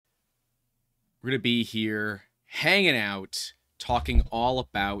We're going to be here hanging out, talking all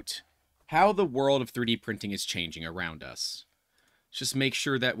about how the world of 3D printing is changing around us. Just make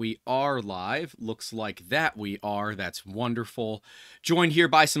sure that we are live. Looks like that we are. That's wonderful. Joined here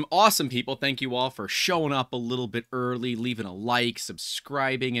by some awesome people. Thank you all for showing up a little bit early, leaving a like,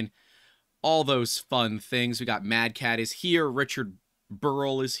 subscribing, and all those fun things. We got Mad Cat is here. Richard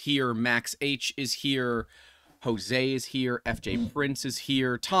Burl is here. Max H is here. Jose is here. FJ Prince is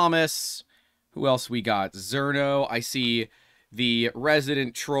here. Thomas. Who else we got? Zerno. I see the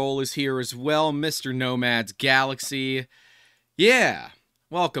resident troll is here as well. Mr. Nomad's Galaxy. Yeah.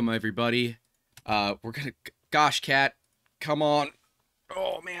 Welcome, everybody. We're gonna... Gosh, Cat. Come on.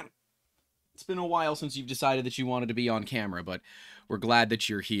 Oh, man. It's been a while since you've decided that you wanted to be on camera, but we're glad that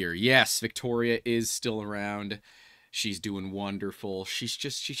you're here. Yes, Victoria is still around. She's doing wonderful. She's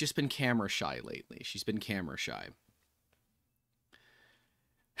just been camera shy lately. She's been camera shy.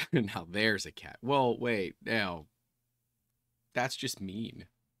 Now there's a cat. Well, wait, now that's just mean.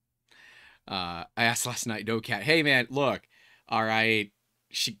 I asked last night, no cat. Hey man, look. All right.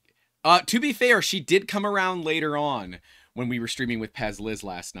 To be fair, she did come around later on when we were streaming with Pez Liz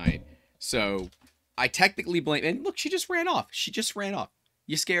last night. So I technically blame, and look, she just ran off. She just ran off.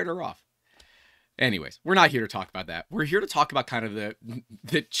 You scared her off. Anyways, we're not here to talk about that. We're here to talk about kind of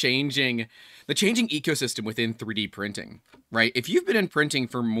the changing ecosystem within 3D printing, right? If you've been in printing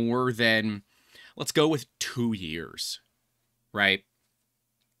for more than, let's go with 2 years, right?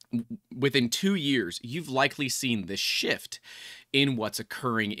 Within 2 years, you've likely seen the shift in what's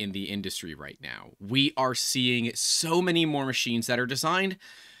occurring in the industry right now. We are seeing so many more machines that are designed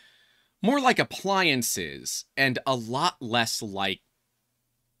more like appliances and a lot less like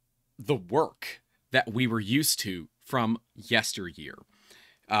the work that we were used to from yesteryear.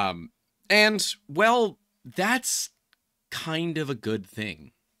 And, well, that's kind of a good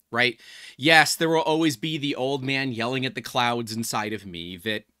thing, right? Yes, there will always be the old man yelling at the clouds inside of me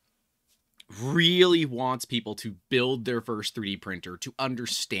that really wants people to build their first 3D printer, to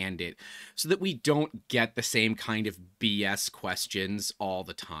understand it, so that we don't get the same kind of BS questions all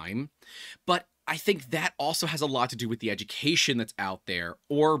the time. But I think that also has a lot to do with the education that's out there,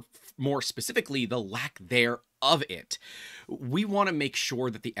 or more specifically, the lack thereof it. We want to make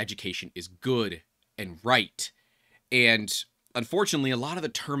sure that the education is good and right. And unfortunately, a lot of the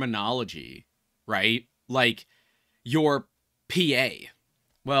terminology, right? Like your PA.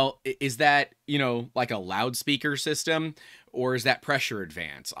 Well, is that, like a loudspeaker system, or is that pressure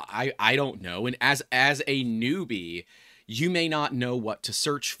advance? I don't know. And as a newbie, you may not know what to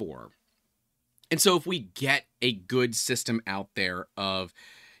search for. And so if we get a good system out there of,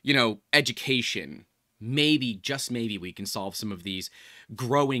 education, maybe, just maybe, we can solve some of these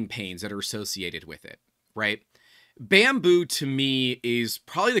growing pains that are associated with it, right? Bamboo, to me, is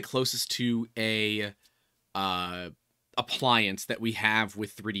probably the closest to a appliance that we have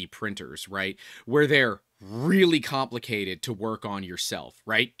with 3D printers, right? Where they're really complicated to work on yourself,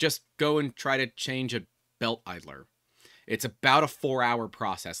 right? Just go and try to change a belt idler. It's about a 4-hour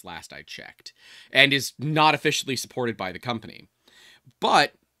process last I checked, and is not officially supported by the company.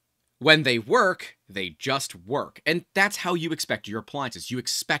 But when they work, they just work. And that's how you expect your appliances. You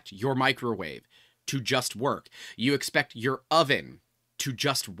expect your microwave to just work. You expect your oven to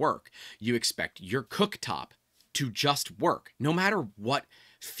just work. You expect your cooktop to just work. No matter what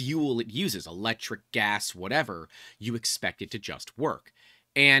fuel it uses, electric, gas, whatever, you expect it to just work.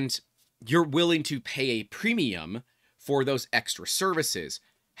 And you're willing to pay a premium for those extra services.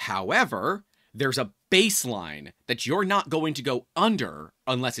 However, there's a baseline that you're not going to go under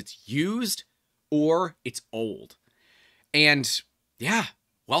unless it's used or it's old. And yeah,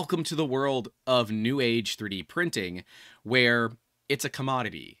 welcome to the world of new age 3D printing, where it's a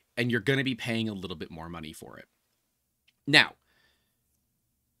commodity and you're going to be paying a little bit more money for it. Now,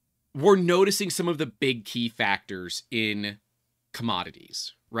 we're noticing some of the big key factors in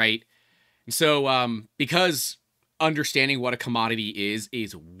commodities, right? So, because understanding what a commodity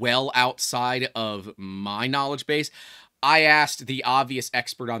is well outside of my knowledge base, I asked the obvious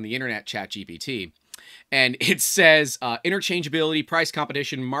expert on the internet, ChatGPT, and it says interchangeability, price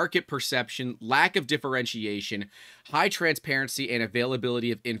competition, market perception, lack of differentiation, high transparency and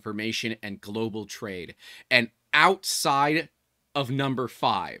availability of information, and global trade. And outside of number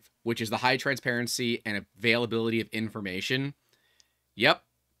 5, which is the high transparency and availability of information, yep,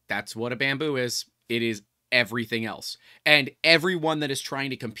 that's what a Bamboo is. It is everything else. And everyone that is trying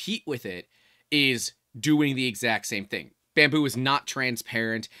to compete with it is doing the exact same thing. Bamboo is not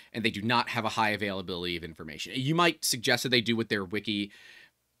transparent, and they do not have a high availability of information. You might suggest that they do with their wiki.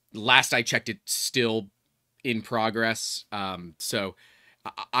 Last I checked, it's still in progress. So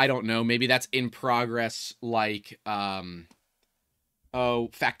I don't know. Maybe that's in progress. Like, oh,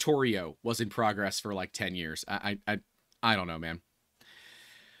 Factorio was in progress for like 10 years. I don't know, man.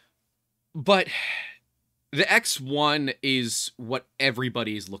 But the X1 is what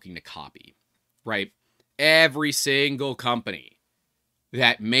everybody is looking to copy, right? Every single company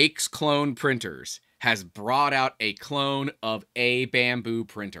that makes clone printers has brought out a clone of a bamboo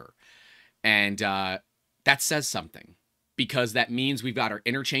printer. And that says something, because that means we've got our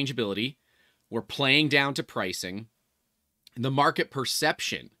interchangeability, we're playing down to pricing, the market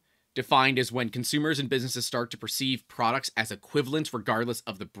perception, defined as when consumers and businesses start to perceive products as equivalents regardless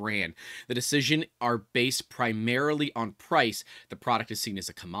of the brand. The decision are based primarily on price. The product is seen as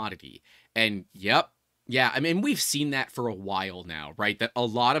a commodity. And yep, yeah, I mean, we've seen that for a while now, right? That a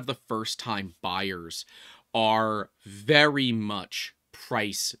lot of the first-time buyers are very much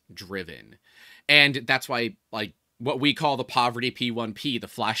price driven. And that's why, like, what we call the poverty P1P, the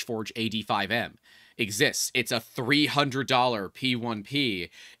FlashForge AD5M, exists. It's a $300 P1P.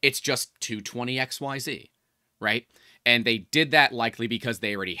 It's just 220XYZ, right? And they did that likely because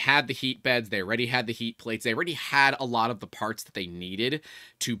they already had the heat beds, they already had the heat plates, they already had a lot of the parts that they needed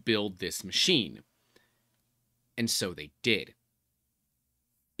to build this machine. And so they did.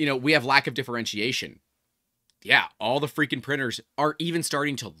 You know, we have lack of differentiation. Yeah, all the freaking printers are even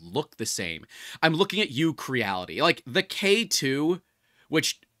starting to look the same. I'm looking at you, Creality. Like, the K2,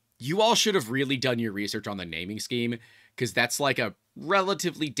 which you all should have really done your research on the naming scheme, because that's like a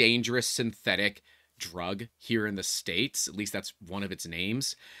relatively dangerous synthetic drug here in the States. At least that's one of its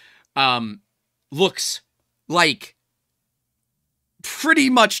names. Looks like pretty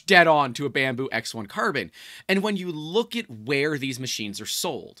much dead on to a bamboo X1 carbon. And when you look at where these machines are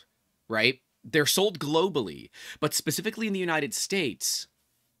sold, right? They're sold globally, but specifically in the United States,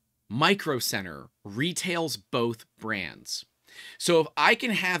 Micro Center retails both brands. So if I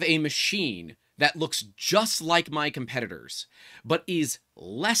can have a machine that looks just like my competitors, but is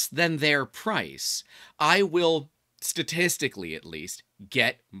less than their price, I will, statistically at least,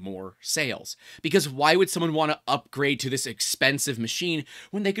 get more sales. Because why would someone want to upgrade to this expensive machine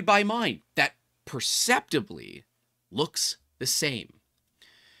when they could buy mine that perceptibly looks the same?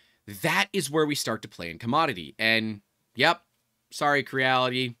 That is where we start to play in commodity. And yep, sorry,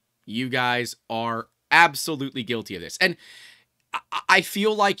 Creality, you guys are absolutely guilty of this. And I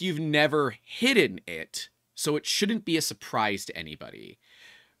feel like you've never hidden it, so it shouldn't be a surprise to anybody.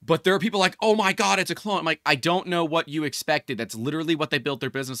 But there are people like, oh my God, it's a clone. I'm like, I don't know what you expected. That's literally what they built their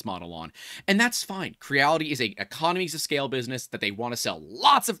business model on. And that's fine. Creality is a economies of scale business that they want to sell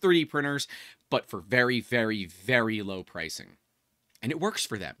lots of 3D printers, but for very, very, very low pricing. And it works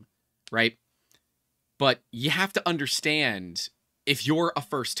for them, right? But you have to understand, if you're a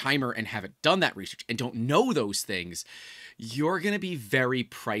first timer and haven't done that research and don't know those things, you're going to be very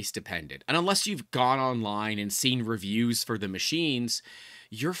price dependent. And unless you've gone online and seen reviews for the machines,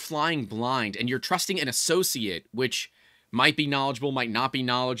 you're flying blind and you're trusting an associate, which might be knowledgeable, might not be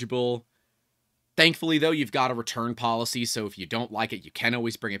knowledgeable. Thankfully, though, you've got a return policy, so if you don't like it, you can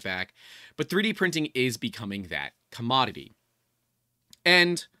always bring it back. But 3D printing is becoming that commodity.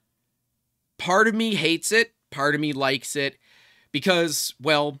 And part of me hates it, part of me likes it, because,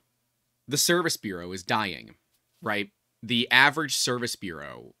 well, the service bureau is dying, right? The average service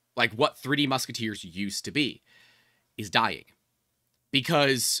bureau, like what 3D Musketeers used to be, is dying.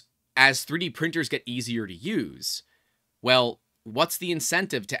 Because as 3D printers get easier to use, well, what's the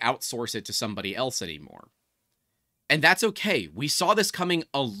incentive to outsource it to somebody else anymore? And that's okay. We saw this coming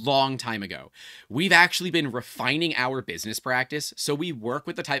a long time ago. We've actually been refining our business practice so we work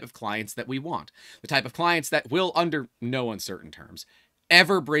with the type of clients that we want. The type of clients that will, under no uncertain terms,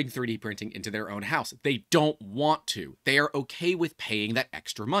 ever bring 3D printing into their own house. They don't want to. They are okay with paying that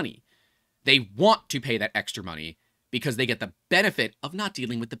extra money. They want to pay that extra money because they get the benefit of not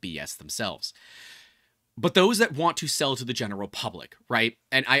dealing with the BS themselves. But those that want to sell to the general public, right?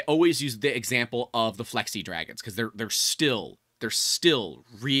 And I always use the example of the Flexi Dragons because they're still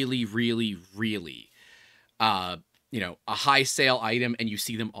really, really, really, a high sale item, and you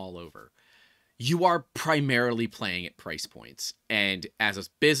see them all over. You are primarily playing at price points, and as a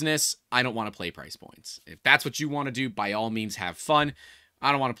business, I don't want to play price points. If that's what you want to do, by all means, have fun.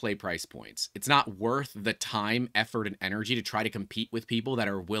 I don't want to play price points. It's not worth the time, effort, and energy to try to compete with people that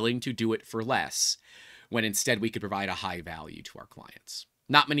are willing to do it for less, when instead we could provide a high value to our clients.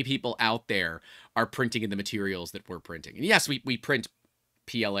 Not many people out there are printing in the materials that we're printing. And yes, we print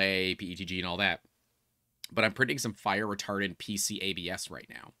PLA, PETG, and all that, but I'm printing some fire retardant PC ABS right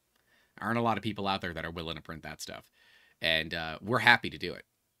now. There aren't a lot of people out there that are willing to print that stuff. And we're happy to do it.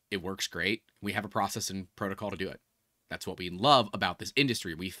 It works great. We have a process and protocol to do it. That's what we love about this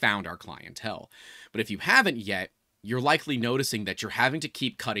industry. We found our clientele. But if you haven't yet, you're likely noticing that you're having to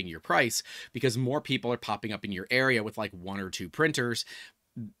keep cutting your price because more people are popping up in your area with like 1 or 2 printers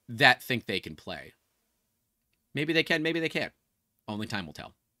that think they can play. Maybe they can, maybe they can't. Only time will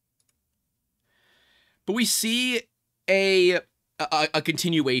tell. But we see a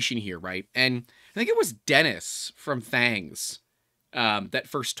continuation here, right? And I think it was Dennis from Thangs that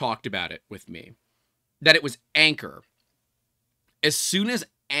first talked about it with me. That it was Anchor. As soon as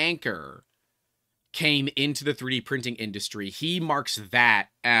Anchor came into the 3D printing industry, he marks that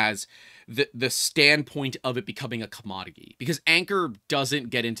as the standpoint of it becoming a commodity. Because Anchor doesn't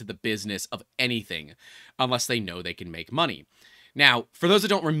get into the business of anything unless they know they can make money. Now, for those that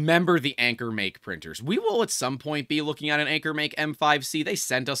don't remember the Anchor Make printers, we will at some point be looking at an Anchor Make M5C. They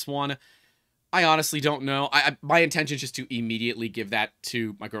sent us one. I honestly don't know. My intention is just to immediately give that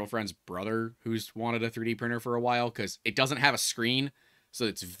to my girlfriend's brother, who's wanted a 3D printer for a while, because it doesn't have a screen, so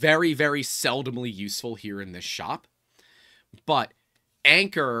it's very, very seldomly useful here in this shop. But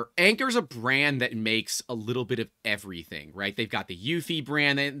Anchor's a brand that makes a little bit of everything, right? They've got the Eufy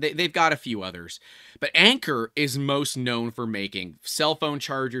brand, they've got a few others. But Anchor is most known for making cell phone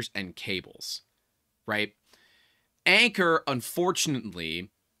chargers and cables, right? Anchor, unfortunately,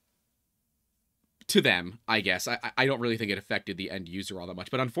 to them, I guess, I don't really think it affected the end user all that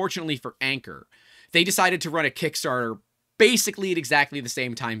much, but unfortunately for Anchor, they decided to run a Kickstarter basically at exactly the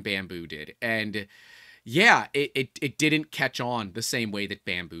same time Bamboo did. And yeah, it didn't catch on the same way that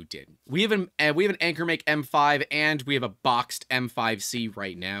Bamboo did. We have an Anchor Make M5 and we have a boxed M5C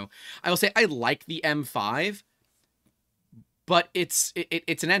right now. I will say I like the M5, but it's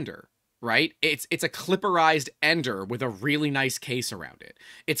an Ender, right? It's a clipperized Ender with a really nice case around it.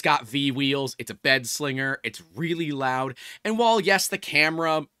 It's got V wheels, it's a bed slinger, it's really loud. And while yes, the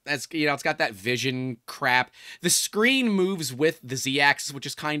camera, as you know, it's got that vision crap, the screen moves with the Z-axis, which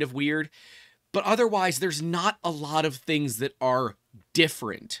is kind of weird. But otherwise, there's not a lot of things that are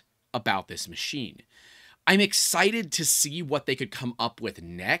different about this machine. I'm excited to see what they could come up with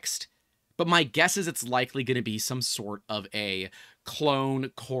next, but my guess is it's likely going to be some sort of a clone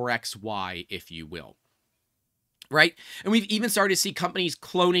Core XY, if you will. Right? And we've even started to see companies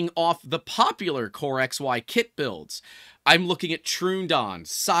cloning off the popular Core XY kit builds. I'm looking at Trundon,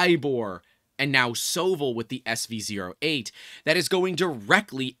 Cybor, and now Soval with the SV08 that is going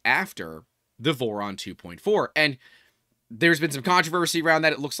directly after the Voron 2.4. And there's been some controversy around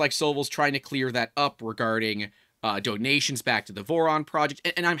that. It looks like Soval's trying to clear that up regarding donations back to the Voron project.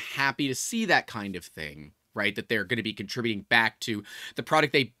 And I'm happy to see that kind of thing, right? That they're going to be contributing back to the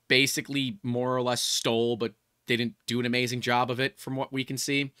product they basically more or less stole, but didn't do an amazing job of it from what we can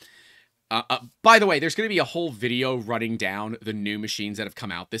see. By the way, there's going to be a whole video running down the new machines that have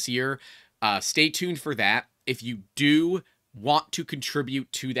come out this year. Stay tuned for that. If you do want to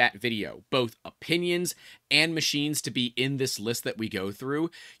contribute to that video, both opinions and machines to be in this list that we go through,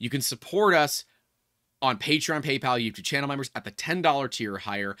 you can support us on Patreon, PayPal, YouTube channel members at the $10 tier or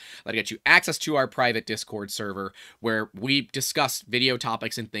higher. That'll get you access to our private Discord server where we discuss video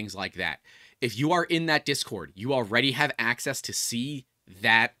topics and things like that. If you are in that Discord, you already have access to see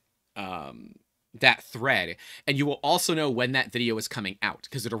that that thread, and you will also know when that video is coming out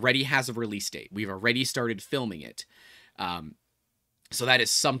because it already has a release date. We've already started filming it. So that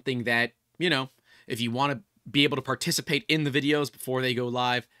is something that, you know, if you want to be able to participate in the videos before they go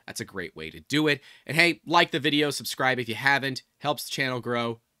live, that's a great way to do it. And hey, like the video, subscribe if you haven't, helps the channel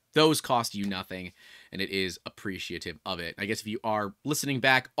grow. Those cost you nothing, and it is appreciative of it. I guess if you are listening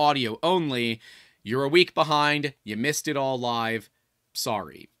back audio only, you're a week behind, you missed it all live,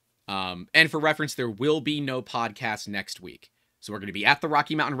 sorry. And for reference, there will be no podcast next week. So we're going to be at the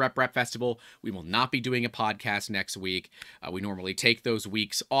Rocky Mountain Rep Festival. We will not be doing a podcast next week. We normally take those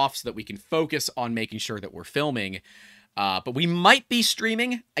weeks off so that we can focus on making sure that we're filming. But we might be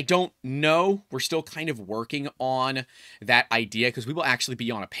streaming. I don't know. We're still kind of working on that idea because we will actually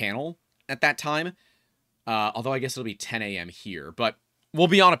be on a panel at that time. Although I guess it'll be 10 a.m. here. But we'll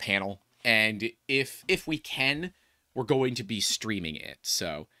be on a panel. And if we can, we're going to be streaming it.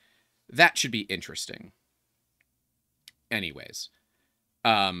 So that should be interesting. Anyways,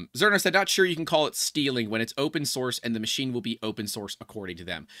 Zerner said, not sure you can call it stealing when it's open source and the machine will be open source according to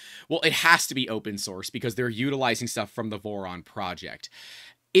them. Well, it has to be open source because they're utilizing stuff from the Voron project.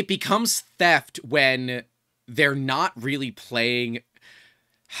 It becomes theft when they're not really playing.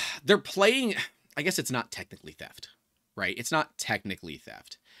 They're playing. I guess it's not technically theft, right? It's not technically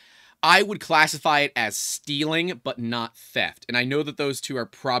theft. I would classify it as stealing, but not theft. And I know that those two are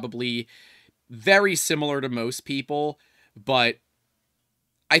probably very similar to most people. But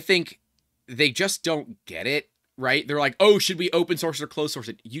I think they just don't get it, right? They're like, oh, should we open source or closed source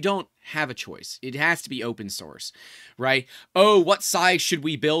it? You don't have a choice. It has to be open source, right? Oh, what size should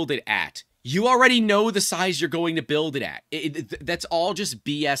we build it at? You already know the size you're going to build it at. That's all just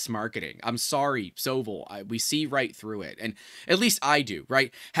BS marketing. I'm sorry, Sovol. We see right through it. And at least I do,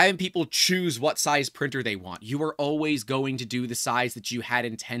 right? Having people choose what size printer they want. You are always going to do the size that you had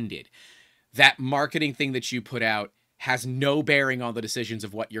intended. That marketing thing that you put out has no bearing on the decisions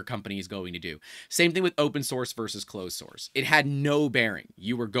of what your company is going to do. Same thing with open source versus closed source. It had no bearing.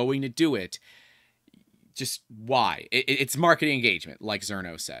 You were going to do it. Just why? It's marketing engagement, like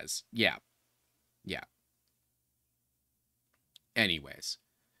Zerno says. Yeah. Yeah. Anyways,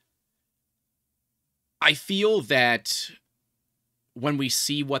 I feel that when we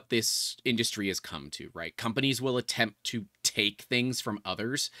see what this industry has come to, right? Companies will attempt to take things from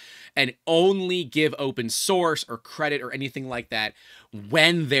others and only give open source or credit or anything like that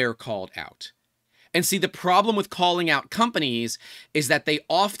when they're called out. And see, the problem with calling out companies is that they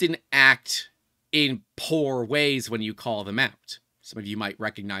often act in poor ways when you call them out. Some of you might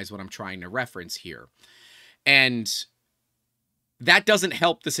recognize what I'm trying to reference here. And that doesn't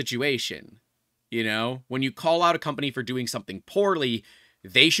help the situation. You know, when you call out a company for doing something poorly,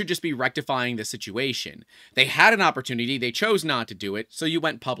 they should just be rectifying the situation. They had an opportunity, they chose not to do it, so you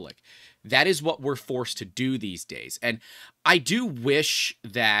went public. That is what we're forced to do these days. And I do wish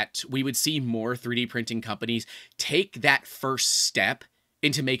that we would see more 3D printing companies take that first step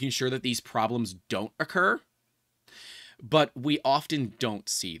into making sure that these problems don't occur. But we often don't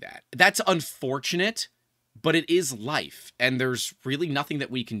see that. That's unfortunate, but it is life, and there's really nothing that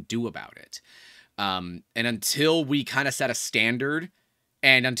we can do about it. And until we kind of set a standard,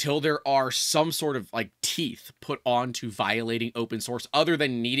 and until there are some sort of like teeth put onto violating open source, other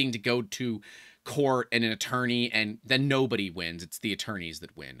than needing to go to court and an attorney, and then nobody wins, it's the attorneys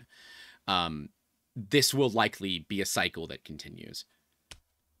that win. This will likely be a cycle that continues.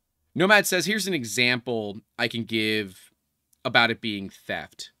 Nomad says, here's an example I can give about it being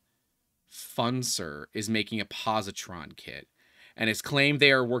theft. Funsir is making a positron kit and has claimed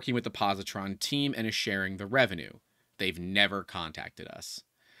they are working with the positron team and is sharing the revenue. They've never contacted us.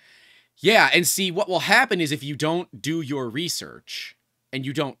 Yeah, and see, what will happen is if you don't do your research and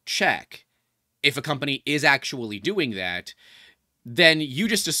you don't check if a company is actually doing that, then you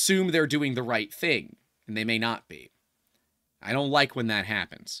just assume they're doing the right thing, and they may not be. I don't like when that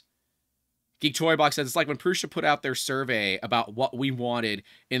happens. Geek Toy Box says, it's like when Prusa put out their survey about what we wanted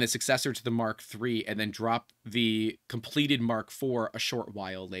in the successor to the Mark III and then dropped the completed Mark IV a short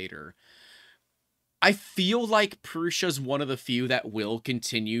while later. I feel like Prusa's one of the few that will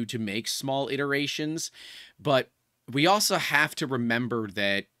continue to make small iterations, but we also have to remember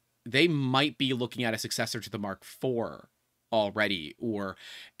that they might be looking at a successor to the Mark IV already, or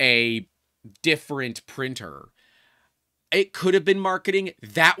a different printer. It could have been marketing.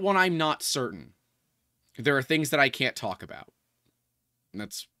 That one, I'm not certain. There are things that I can't talk about. And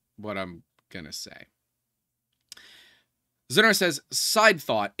that's what I'm going to say. Zenar says, side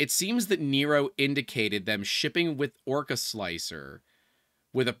thought, it seems that Nero indicated them shipping with Orca Slicer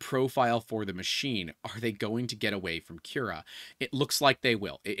with a profile for the machine. Are they going to get away from Cura? It looks like they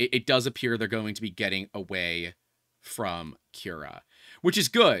will. It does appear they're going to be getting away from Cura, which is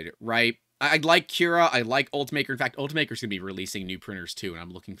good, right? I like Cura. I like Ultimaker. In fact, Ultimaker's going to be releasing new printers too, and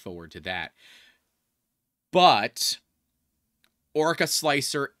I'm looking forward to that. But Orca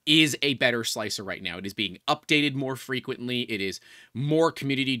Slicer is a better slicer right now. It is being updated more frequently. It is more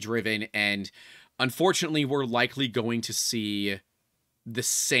community-driven, and unfortunately, we're likely going to see the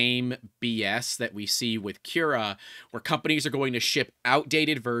same BS that we see with Cura, where companies are going to ship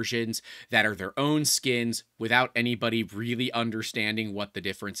outdated versions that are their own skins without anybody really understanding what the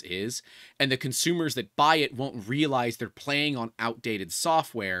difference is. And the consumers that buy it won't realize they're playing on outdated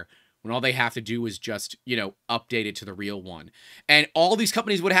software when all they have to do is just, you know, update it to the real one. And all these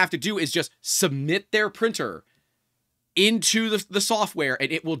companies would have to do is just submit their printer into the software,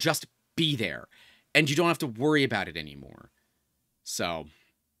 and it will just be there. And you don't have to worry about it anymore. So,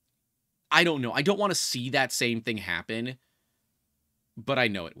 I don't know. I don't want to see that same thing happen, but I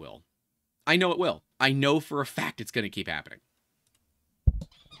know it will. I know it will. I know for a fact it's going to keep happening.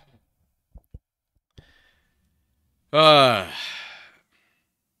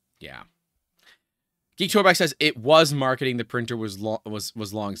 Yeah. Geek Toyback says it was marketing. The printer was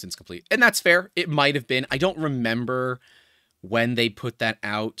long since complete, and that's fair. It might have been. I don't remember when they put that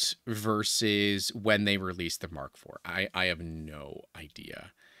out versus when they released the Mark IV. I have no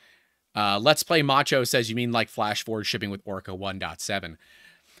idea. Let's Play Macho says, you mean like Flash Forward shipping with Orca 1.7?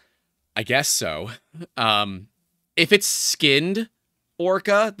 I guess so. If it's skinned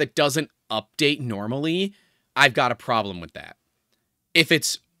Orca that doesn't update normally, I've got a problem with that. If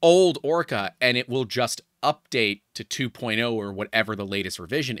it's old Orca and it will just update to 2.0 or whatever the latest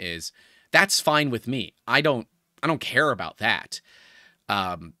revision is, that's fine with me. I don't care about that.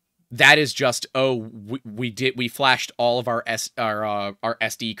 That is just, we flashed all of our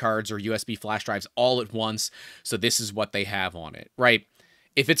SD cards or USB flash drives all at once, so this is what they have on it, right?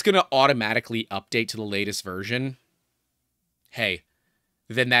 If it's going to automatically update to the latest version, hey,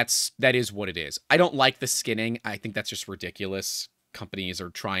 then that is what it is. I don't like the skinning. I think that's just ridiculous. Companies are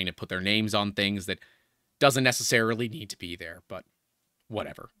trying to put their names on things that doesn't necessarily need to be there, but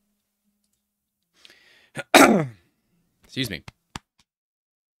whatever. Excuse me.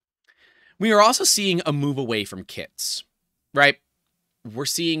 We are also seeing a move away from kits, right? We're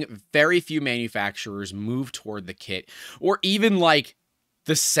seeing very few manufacturers move toward the kit, or even like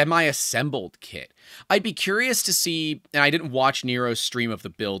the semi-assembled kit. I'd be curious to see, and I didn't watch Nero's stream of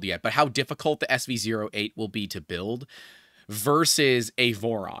the build yet, but how difficult the SV08 will be to build versus a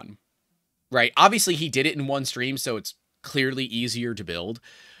Voron, right? Obviously, he did it in one stream, so it's clearly easier to build,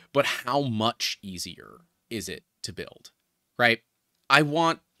 but how much easier is it to build, right? I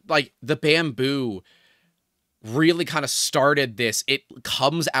want, like, the Bamboo really kind of started this. It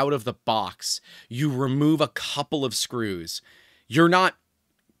comes out of the box. You remove a couple of screws. You're not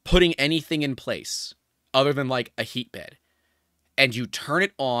putting anything in place other than like a heat bed. And you turn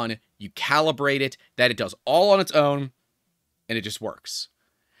it on, you calibrate it, that it does all on its own, and it just works.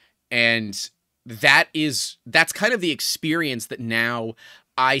 And that's kind of the experience that now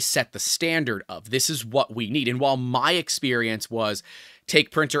I set the standard of. This is what we need. And while my experience was take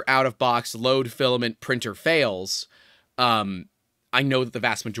printer out of box, load filament, printer fails, I know that the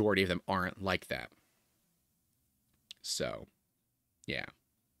vast majority of them aren't like that. So, yeah.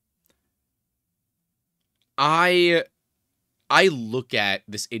 I look at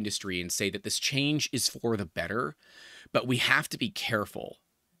this industry and say that this change is for the better, but we have to be careful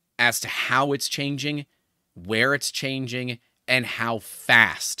as to how it's changing, where it's changing, and how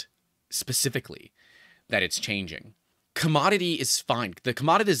fast, specifically, that it's changing. Commodity is fine. The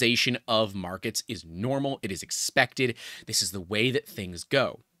commoditization of markets is normal. It is expected. This is the way that things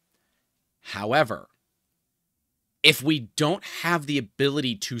go. However, if we don't have the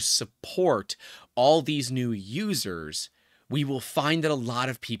ability to support all these new users, we will find that a lot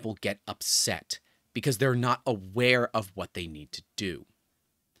of people get upset because they're not aware of what they need to do.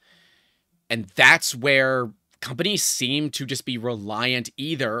 And that's where companies seem to just be reliant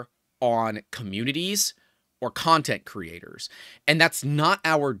either on communities or content creators. And that's not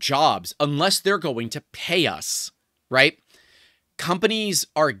our jobs unless they're going to pay us, right? Companies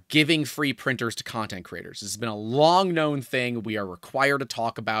are giving free printers to content creators. This has been a long known thing. We are required to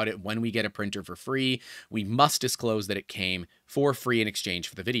talk about it when we get a printer for free. We must disclose that it came for free in exchange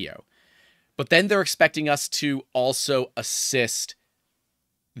for the video. But then they're expecting us to also assist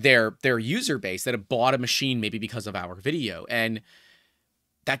their user base that have bought a machine maybe because of our video. And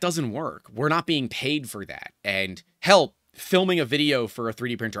that doesn't work. We're not being paid for that. And hell, filming a video for a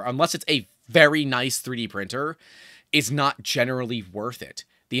 3D printer, unless it's a very nice 3D printer, is not generally worth it.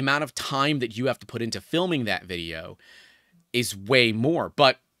 The amount of time that you have to put into filming that video is way more.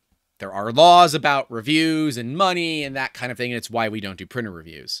 But there are laws about reviews and money and that kind of thing, and it's why we don't do printer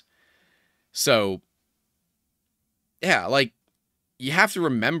reviews. So, yeah, like, you have to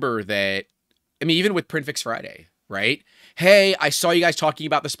remember that, I mean, even with Print Fix Friday, right? Hey, I saw you guys talking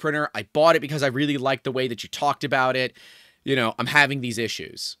about this printer. I bought it because I really liked the way that you talked about it. You know, I'm having these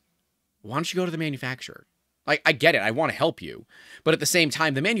issues. Why don't you go to the manufacturer? Like, I get it. I want to help you. But at the same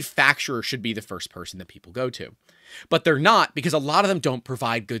time, the manufacturer should be the first person that people go to. But they're not, because a lot of them don't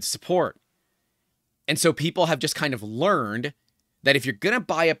provide good support. And so people have just kind of learned that if you're going to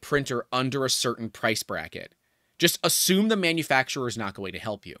buy a printer under a certain price bracket, just assume the manufacturer is not going to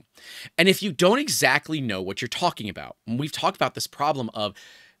help you. And if you don't exactly know what you're talking about, and we've talked about this problem of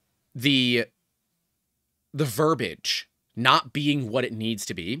the verbiage not being what it needs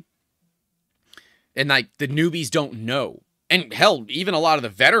to be, and like the newbies don't know, and hell, even a lot of the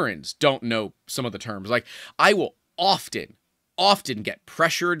veterans don't know some of the terms. Like, I will often get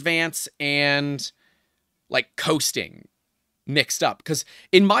pressure advance and like coasting mixed up, because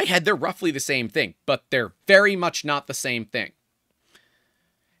in my head they're roughly the same thing, but they're very much not the same thing.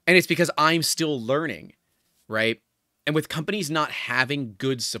 And it's because I'm still learning, right? And with companies not having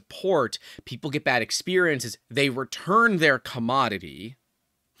good support, people get bad experiences. They return their commodity,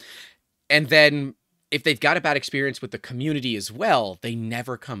 and then if they've got a bad experience with the community as well, they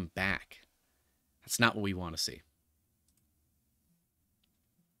never come back. That's not what we want to see.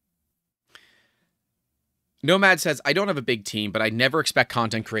 Nomad says, I don't have a big team, but I never expect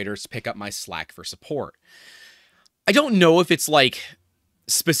content creators to pick up my slack for support. I don't know if it's like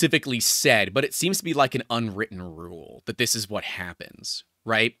specifically said, but it seems to be like an unwritten rule that this is what happens,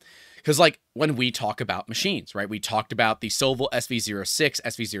 right? Because like when we talk about machines, right? We talked about the Sovol SV06,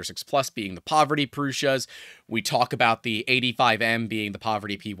 SV06 Plus being the poverty Prussias. We talk about the 85M being the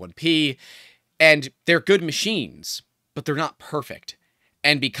poverty P1P. And they're good machines, but they're not perfect.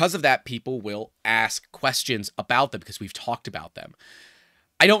 And because of that, people will ask questions about them because we've talked about them.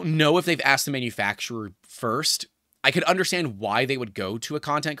 I don't know if they've asked the manufacturer first. I could understand why they would go to a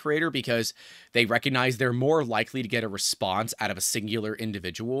content creator because they recognize they're more likely to get a response out of a singular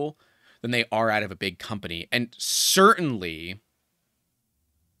individual than they are out of a big company. And certainly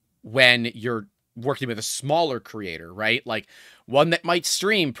when you're working with a smaller creator, right? Like one that might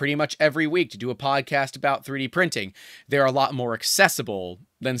stream pretty much every week to do a podcast about 3D printing, they're a lot more accessible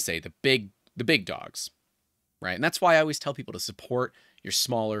than, say, the big dogs, right? And that's why I always tell people to support your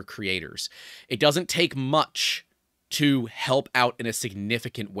smaller creators. It doesn't take much to help out in a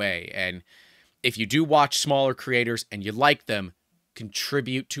significant way. And if you do watch smaller creators and you like them,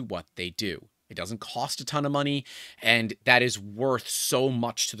 contribute to what they do. It doesn't cost a ton of money, and that is worth so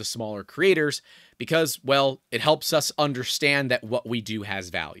much to the smaller creators because, well, it helps us understand that what we do has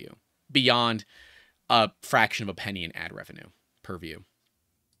value beyond a fraction of a penny in ad revenue per view.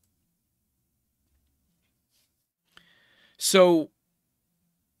 So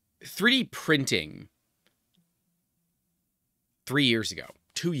 3D printing 3 years ago,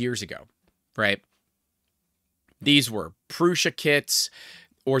 2 years ago, right? These were Prusa kits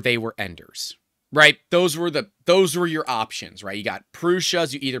or they were Enders, right? Those were your options, right? You got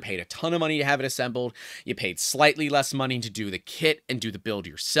Prusas, you either paid a ton of money to have it assembled, you paid slightly less money to do the kit and do the build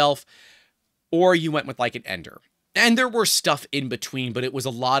yourself, or you went with like an Ender. And there were stuff in between, but it was a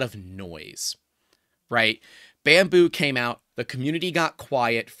lot of noise, right? Bamboo came out, the community got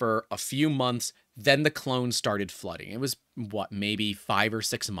quiet for a few months, then the clones started flooding. It was, what, maybe 5 or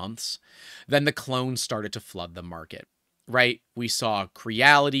 6 months? Then the clones started to flood the market, right? We saw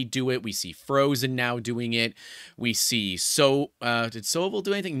Creality do it. We see Frozen now doing it. We see did Sovol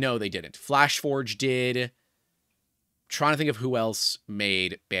do anything? No, they didn't. Flashforge did. Trying to think of who else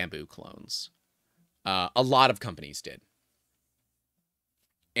made Bamboo clones. A lot of companies did.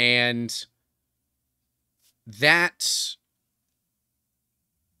 And that's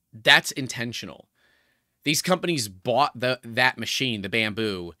intentional. These companies bought that machine, the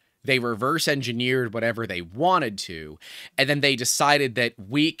Bamboo. They reverse engineered whatever they wanted to, and then they decided that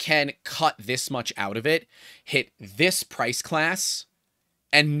we can cut this much out of it, hit this price class,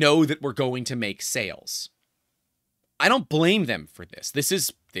 and know that we're going to make sales. I don't blame them for this. This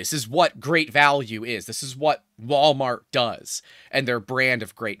is what great value is. This is what Walmart does and their brand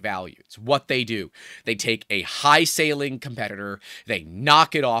of great value. It's what they do. They take a high-sailing competitor, they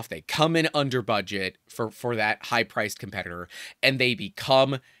knock it off, they come in under budget for that high-priced competitor, and they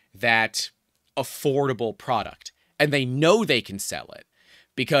become that affordable product. And they know they can sell it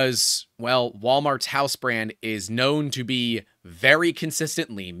because, well, Walmart's house brand is known to be very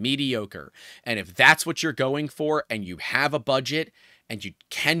consistently mediocre. And if that's what you're going for and you have a budget and you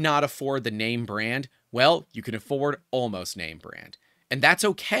cannot afford the name brand, well, you can afford almost name brand. And that's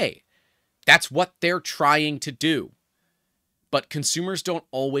okay. That's what they're trying to do. But consumers don't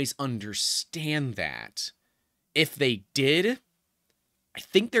always understand that. If they did, I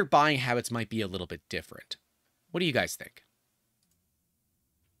think their buying habits might be a little bit different. What do you guys think?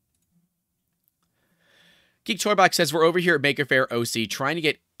 Geek Toybox says, we're over here at Maker Faire OC trying to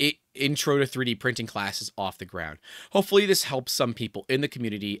get intro to 3D printing classes off the ground. Hopefully this helps some people in the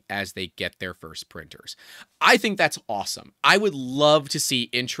community as they get their first printers. I think that's awesome. I would love to see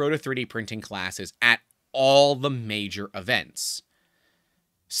intro to 3D printing classes at all the major events.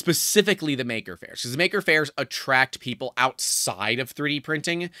 Specifically the Maker Fairs, because the Maker Fairs attract people outside of 3D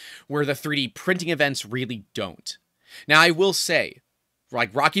printing, where the 3D printing events really don't. Now, I will say,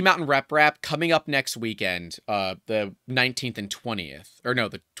 like Rocky Mountain Rep Rap coming up next weekend, the 19th and 20th, or no,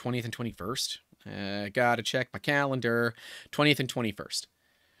 the 20th and 21st. Gotta check my calendar. 20th and 21st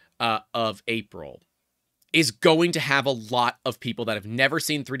of April is going to have a lot of people that have never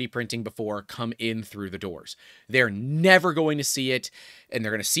seen 3D printing before come in through the doors. They're never going to see it, and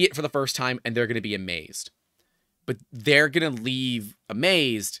they're going to see it for the first time, and they're going to be amazed. But they're going to leave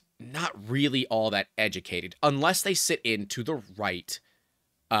amazed, not really all that educated, unless they sit into the right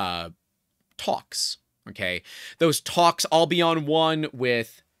talks, okay? Those talks, I'll be on one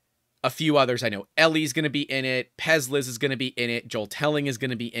with a few others. I know Ellie's going to be in it, Pezliz is going to be in it, Joel Telling is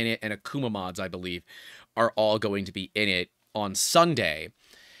going to be in it, and Akuma Mods, I believe, are all going to be in it on Sunday.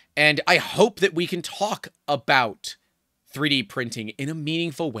 And I hope that we can talk about 3D printing in a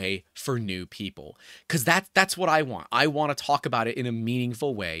meaningful way for new people. Because that's what I want. I want to talk about it in a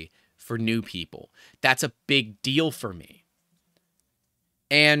meaningful way for new people. That's a big deal for me.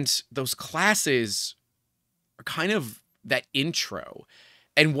 And those classes are kind of that intro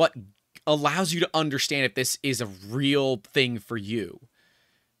and what allows you to understand if this is a real thing for you.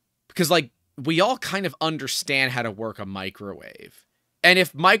 Because, like, we all kind of understand how to work a microwave. And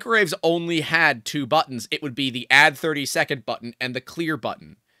if microwaves only had two buttons, it would be the add 30-second button and the clear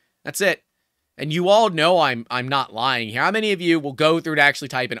button. That's it. And you all know I'm not lying here. How many of you will go through to actually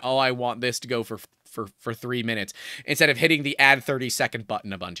type in, oh, I want this to go for 3 minutes, instead of hitting the add 30-second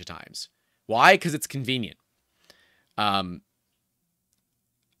button a bunch of times? Why? Because it's convenient. I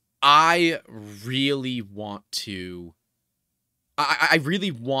really want to... I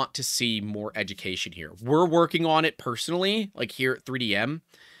really want to see more education here. We're working on it personally, like here at 3DM.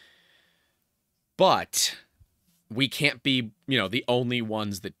 But we can't be, the only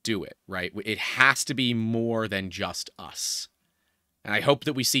ones that do it, right? It has to be more than just us. And I hope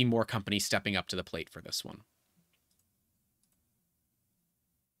that we see more companies stepping up to the plate for this one.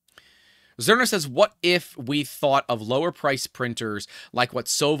 Zerner says, what if we thought of lower price printers like what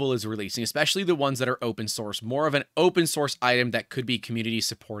Sovol is releasing, especially the ones that are open source, more of an open source item that could be community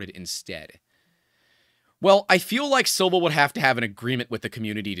supported instead? Well, I feel like Sovol would have to have an agreement with the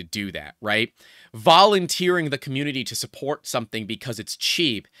community to do that, right? Volunteering the community to support something because it's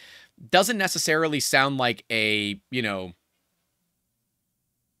cheap doesn't necessarily sound like a,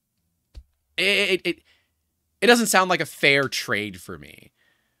 it doesn't sound like a fair trade for me,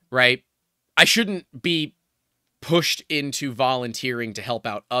 right? I shouldn't be pushed into volunteering to help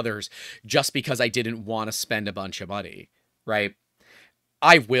out others just because I didn't want to spend a bunch of money, right?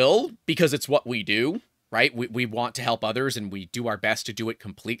 I will, because it's what we do, right? We want to help others and we do our best to do it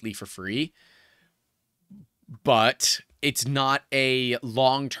completely for free. But it's not a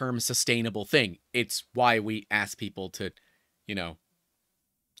long-term sustainable thing. It's why we ask people to,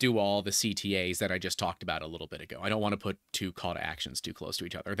 do all the CTAs that I just talked about a little bit ago. I don't want to put two call to actions too close to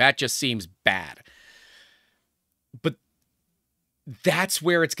each other. That just seems bad. But that's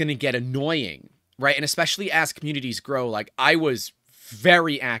where it's going to get annoying, right? And especially as communities grow, like I was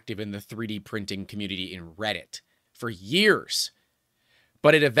very active in the 3D printing community in Reddit for years.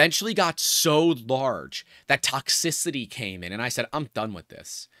 But it eventually got so large that toxicity came in and I said, I'm done with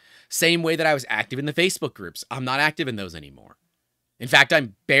this. Same way that I was active in the Facebook groups. I'm not active in those anymore. In fact,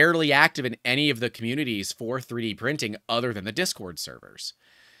 I'm barely active in any of the communities for 3D printing other than the Discord servers.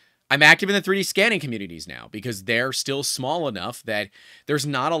 I'm active in the 3D scanning communities now because they're still small enough that there's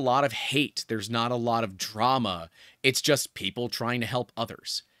not a lot of hate. There's not a lot of drama. It's just people trying to help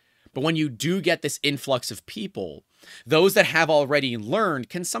others. But when you do get this influx of people, those that have already learned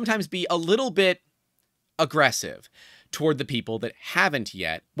can sometimes be a little bit aggressive toward the people that haven't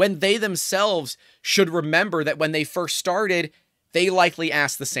yet, when they themselves should remember that when they first started, they likely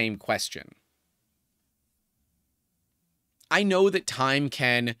asked the same question. I know that time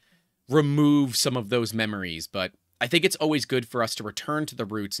can remove some of those memories, but I think it's always good for us to return to the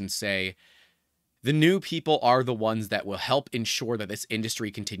roots and say, the new people are the ones that will help ensure that this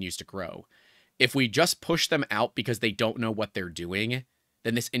industry continues to grow. If we just push them out because they don't know what they're doing,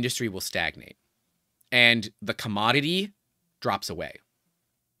 then this industry will stagnate. And the commodity drops away.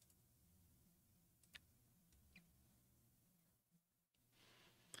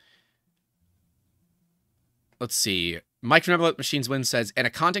 Let's see. Mike from Never Machines Win says, and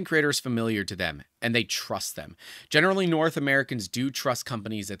a content creator is familiar to them, and they trust them. Generally, North Americans do trust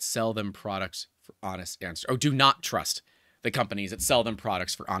companies that sell them products for honest answers. Oh, do not trust the companies that sell them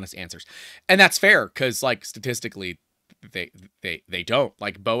products for honest answers. And that's fair, because, like, statistically, they don't.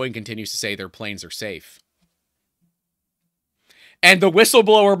 Like, Boeing continues to say their planes are safe. And the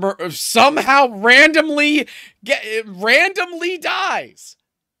whistleblower somehow randomly dies.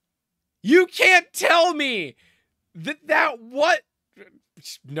 You can't tell me that what?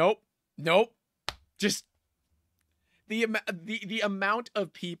 Nope. Just the amount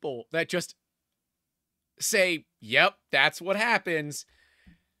of people that just say, "Yep, that's what happens."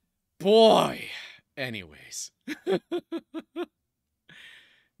 Boy. Anyways.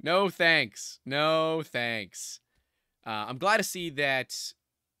 No thanks. No thanks. I'm glad to see that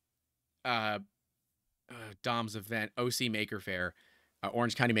Dom's event, OC Maker Faire,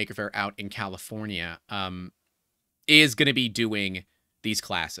 Orange County Maker Faire out in California, is going to be doing these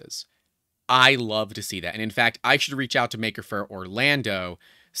classes. I love to see that. And in fact, I should reach out to Maker Faire Orlando,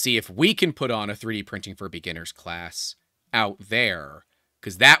 see if we can put on a 3D printing for beginners class out there,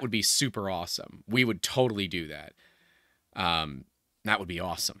 because that would be super awesome. We would totally do that. That would be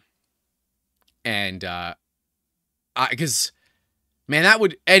awesome. And Because, man, that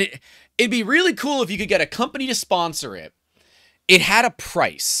would... And it'd be really cool if you could get a company to sponsor it. It had a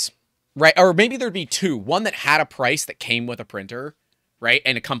price, right? Or maybe there'd be two. One that had a price that came with a printer, right?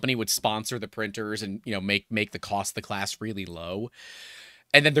 And a company would sponsor the printers and, you know, make the cost of the class really low.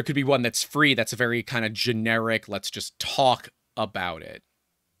 And then there could be one that's free. That's a very kind of generic, let's just talk about it.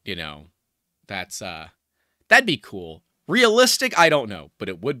 You know, that's, that'd be cool. Realistic? I don't know, but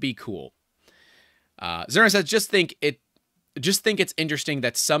it would be cool. Zerna says, just think it's interesting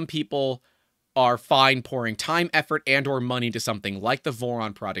that some people are fine pouring time, effort, and or money to something like the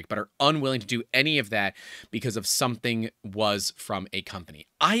Voron project, but are unwilling to do any of that because of something was from a company.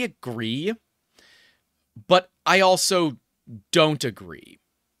 I agree, but I also don't agree.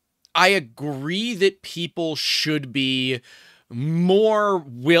 I agree that people should be more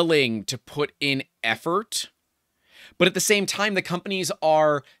willing to put in effort, but at the same time, the companies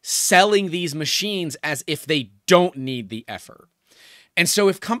are selling these machines as if they don't need the effort. And so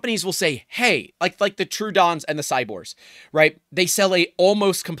if companies will say, hey, like the Trudons and the Cyborgs, right? They sell a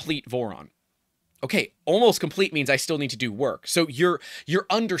almost complete Voron. Okay, almost complete means I still need to do work. So you're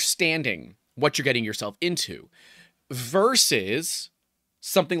understanding what you're getting yourself into versus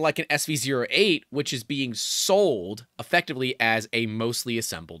something like an SV08, which is being sold effectively as a mostly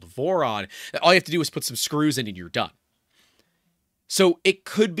assembled Voron. All you have to do is put some screws in and you're done. So it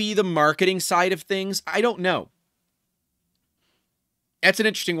could be the marketing side of things. I don't know. That's an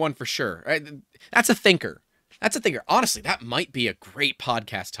interesting one for sure. That's a thinker. That's a thinker. Honestly, that might be a great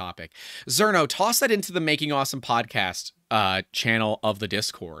podcast topic. Zerno, toss that into the Making Awesome podcast channel of the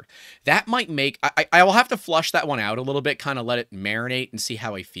Discord. That might make... I will have to flush that one out a little bit, kind of let it marinate and see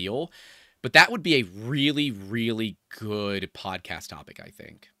how I feel. But that would be a really, really good podcast topic, I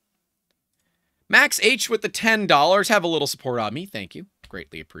think. Max H with the $10. Have a little support on me. Thank you.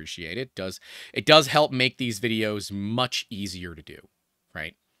 Greatly appreciate it. It does help make these videos much easier to do.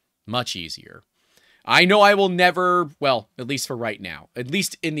 Right? Much easier. I know I will never, well, at least for right now, at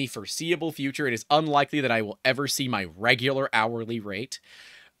least in the foreseeable future, it is unlikely that I will ever see my regular hourly rate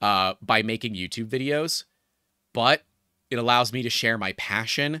by making YouTube videos, but it allows me to share my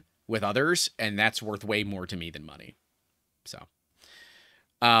passion with others, and that's worth way more to me than money. So,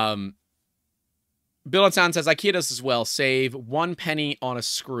 Bill and Sound says, IKEA does as well. Save 1 penny on a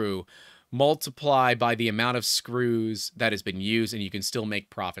screw. Multiply by the amount of screws that has been used, and you can still make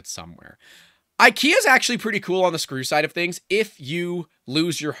profit somewhere. IKEA is actually pretty cool on the screw side of things. If you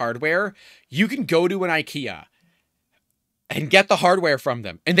lose your hardware, you can go to an IKEA and get the hardware from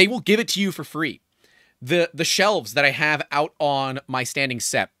them, and they will give it to you for free. The shelves that I have out on my standing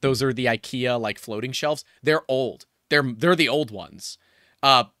set, those are the IKEA like floating shelves. They're old. They're the old ones.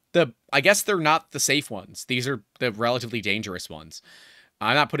 I guess they're not the safe ones. These are the relatively dangerous ones.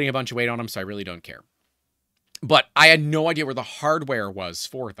 I'm not putting a bunch of weight on them, so I really don't care. But I had no idea where the hardware was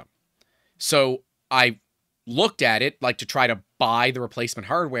for them. So I looked at it, like to try to buy the replacement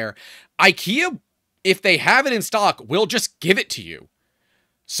hardware. IKEA, if they have it in stock, will just give it to you.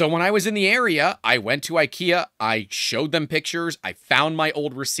 So when I was in the area, I went to IKEA, I showed them pictures, I found my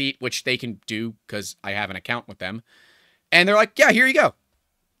old receipt, which they can do because I have an account with them. And they're like, yeah, here you go.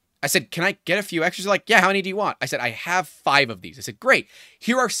 I said, can I get a few extras? They're like, yeah, how many do you want? I said, I have 5 of these. I said, great.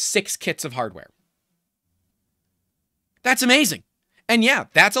 Here are 6 kits of hardware. That's amazing. And yeah,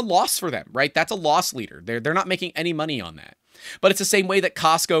 that's a loss for them, right? That's a loss leader. They're not making any money on that. But it's the same way that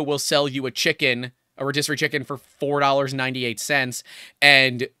Costco will sell you a chicken, a rotisserie chicken for $4.98,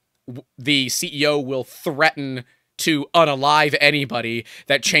 and the CEO will threaten to unalive anybody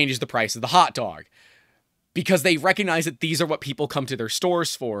that changes the price of the hot dog. Because they recognize that these are what people come to their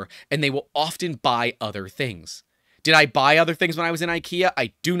stores for, and they will often buy other things. Did I buy other things when I was in IKEA?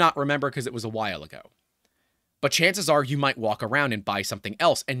 I do not remember because it was a while ago. But chances are you might walk around and buy something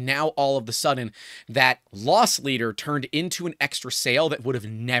else, and now all of a sudden that loss leader turned into an extra sale that would have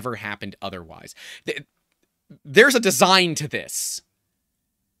never happened otherwise. There's a design to this.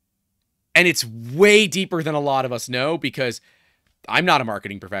 And it's way deeper than a lot of us know because I'm not a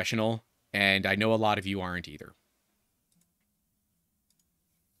marketing professional. And I know a lot of you aren't either.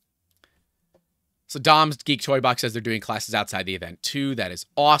 So Dom's Geek Toy Box says they're doing classes outside the event too. That is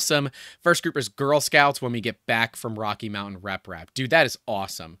awesome. First group is Girl Scouts when we get back from Rocky Mountain Rep Rap. Dude, that is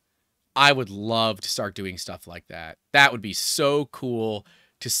awesome. I would love to start doing stuff like that. That would be so cool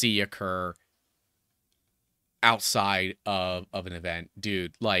to see occur outside of an event.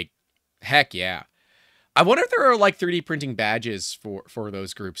 Dude, like, heck yeah. I wonder if there are like 3D printing badges for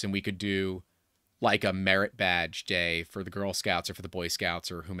those groups, and we could do like a merit badge day for the Girl Scouts or for the Boy Scouts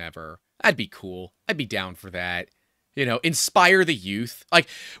or whomever. That'd be cool. I'd be down for that. You know, inspire the youth. Like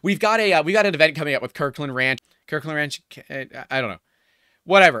we got an event coming up with Kirkland Ranch. Kirkland Ranch, I don't know.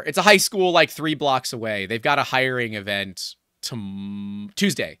 Whatever. It's a high school like 3 blocks away. They've got a hiring event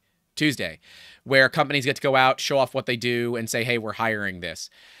Tuesday, where companies get to go out, show off what they do, and say, hey, we're hiring this.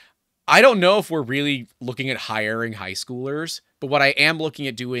 I don't know if we're really looking at hiring high schoolers, but what I am looking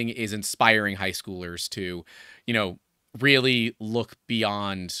at doing is inspiring high schoolers to, you know, really look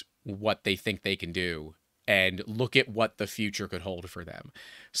beyond what they think they can do and look at what the future could hold for them.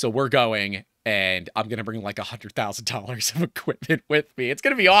 So we're going, and I'm going to bring like $100,000 of equipment with me. It's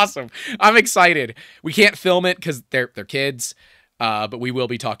going to be awesome. I'm excited. We can't film it because they're kids, but we will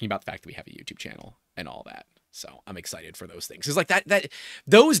be talking about the fact that we have a YouTube channel and all that. So I'm excited for those things. It's like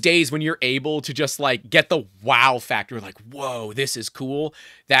those days when you're able to just like get the wow factor, like, whoa, this is cool.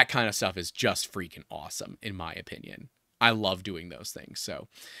 That kind of stuff is just freaking awesome, in my opinion. I love doing those things. So,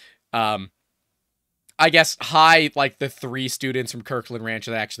 I guess, hi, like the 3 students from Kirkland Ranch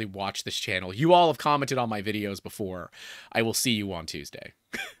that actually watch this channel. You all have commented on my videos before. I will see you on Tuesday.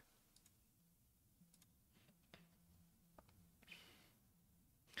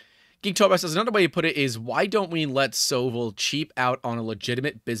 Geektober says, another way to put it is, why don't we let Sovol cheap out on a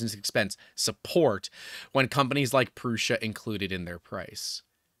legitimate business expense support when companies like Prusa included in their price?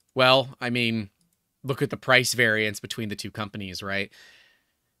 Well, I mean, look at the price variance between the 2 companies, right?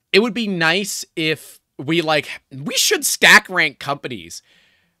 It would be nice if we should stack rank companies.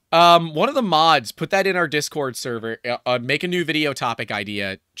 One of the mods put that in our Discord server, make a new video topic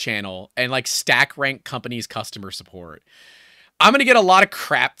idea channel and like stack rank companies customer support. I'm going to get a lot of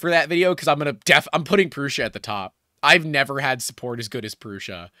crap for that video because I'm putting Prusa at the top. I've never had support as good as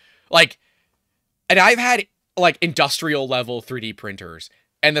Prusa. Like, and I've had like industrial level 3D printers,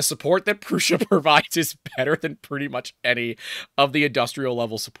 and the support that Prusa provides is better than pretty much any of the industrial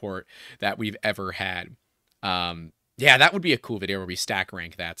level support that we've ever had. Yeah, that would be a cool video where we stack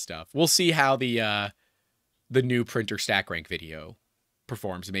rank that stuff. We'll see how the new printer stack rank video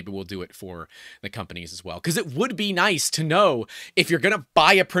performs, and maybe we'll do it for the companies as well, because it would be nice to know, if you're gonna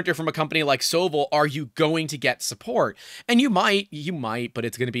buy a printer from a company like Sovol, are you going to get support? And you might, but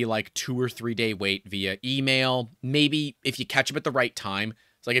it's gonna be like 2 or 3 day wait via email. Maybe if you catch them at the right time.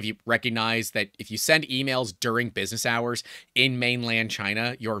 It's like if you recognize that if you send emails during business hours in mainland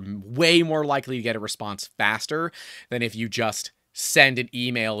China, you're way more likely to get a response faster than if you just send an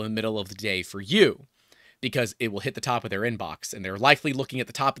email in the middle of the day for you, because it will hit the top of their inbox, and they're likely looking at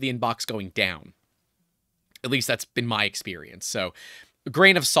the top of the inbox going down. At least that's been my experience. So, a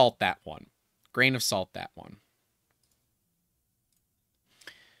grain of salt that one. Grain of salt that one.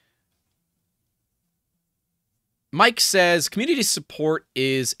 Mike says, community support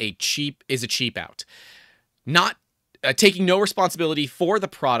is a cheap out. Not taking no responsibility for the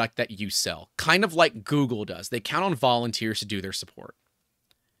product that you sell. Kind of like Google does. They count on volunteers to do their support.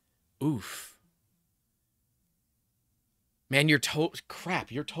 Oof. Man, you're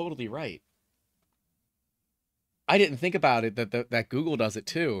totally right. I didn't think about it that Google does it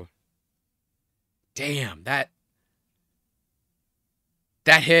too. Damn, that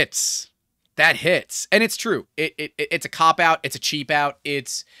hits. That hits. And it's true. It's a cop-out. It's a cheap-out.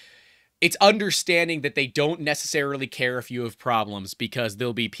 It's understanding that they don't necessarily care if you have problems, because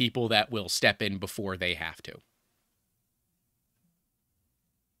there'll be people that will step in before they have to.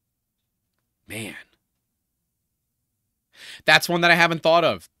 Man. That's one that I haven't thought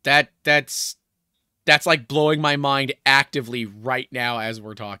of. That's like blowing my mind actively right now as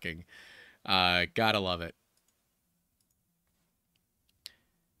we're talking. Gotta love it.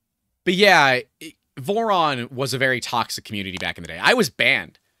 But yeah, Voron was a very toxic community back in the day. I was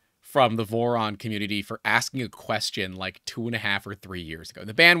banned from the Voron community for asking a question like 2.5 or 3 years ago.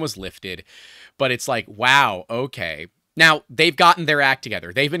 The ban was lifted, but it's like, wow, okay. Now, they've gotten their act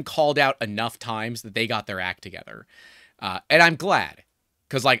together. They've been called out enough times that they got their act together. And I'm glad,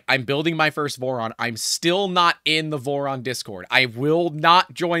 because like, I'm building my first Voron. I'm still not in the Voron Discord. I will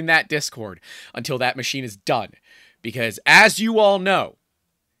not join that Discord until that machine is done. Because as you all know,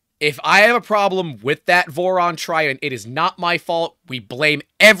 if I have a problem with that Voron Trident, it is not my fault. We blame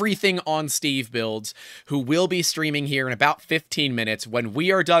everything on Steve Builds, who will be streaming here in about 15 minutes. When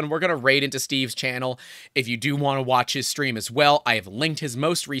we are done, we're going to raid into Steve's channel. If you do want to watch his stream as well, I have linked his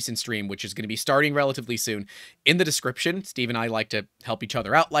most recent stream, which is going to be starting relatively soon, in the description. Steve and I like to help each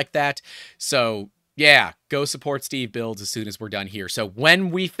other out like that. So yeah, go support Steve Builds as soon as we're done here. So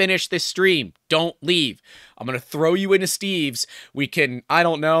when we finish this stream, don't leave. I'm going to throw you into Steve's. We can, I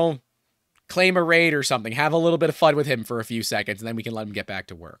don't know, claim a raid or something. Have a little bit of fun with him for a few seconds, and then we can let him get back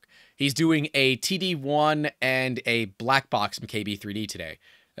to work. He's doing a TD1 and a black box from KB3D today.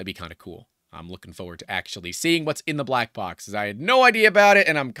 That'd be kind of cool. I'm looking forward to actually seeing what's in the black box, as I had no idea about it,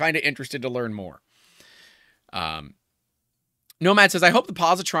 and I'm kind of interested to learn more. Nomad says, I hope the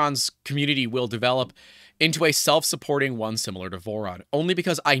Positrons community will develop into a self-supporting one similar to Voron, only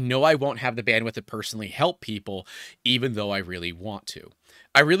because I know I won't have the bandwidth to personally help people, even though I really want to.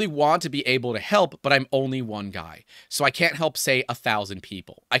 I really want to be able to help, but I'm only one guy, so I can't help, say, 1,000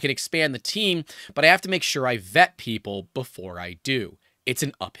 people. I can expand the team, but I have to make sure I vet people before I do. It's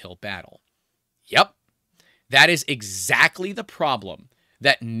an uphill battle. Yep, that is exactly the problem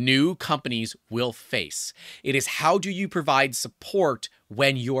that new companies will face. It is, how do you provide support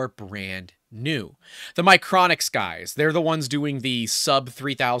when you're brand new? The Micronics guys, they're the ones doing the sub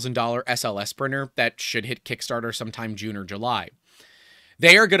 $3,000 SLS printer that should hit Kickstarter sometime June or July.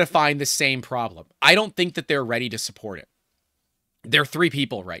 They are going to find the same problem. I don't think that they're ready to support it. They're 3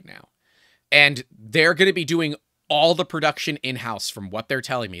 people right now, and they're going to be doing all the production in-house from what they're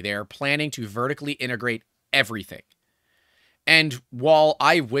telling me. They are planning to vertically integrate everything. And while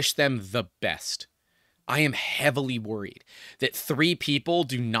I wish them the best, I am heavily worried that 3 people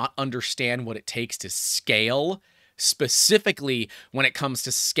do not understand what it takes to scale, specifically when it comes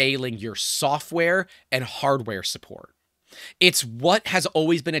to scaling your software and hardware support. It's what has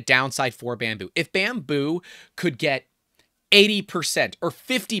always been a downside for Bamboo. If Bamboo could get 80% or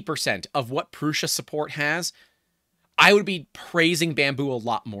 50% of what Prusa support has, I would be praising Bamboo a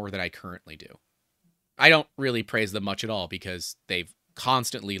lot more than I currently do. I don't really praise them much at all because they've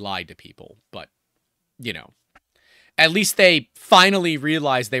constantly lied to people, but, you know, at least they finally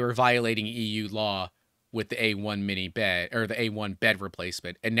realized they were violating EU law with the A1 mini bed, or the A1 bed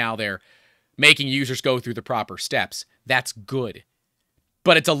replacement, and now they're making users go through the proper steps. That's good.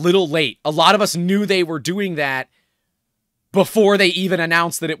 But it's a little late. A lot of us knew they were doing that before they even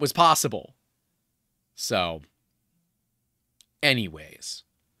announced that it was possible. So, anyways,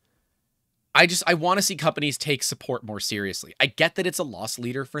 I want to see companies take support more seriously. I get that it's a loss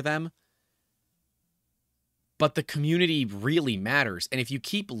leader for them, but the community really matters. And if you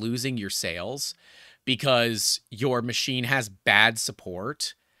keep losing your sales because your machine has bad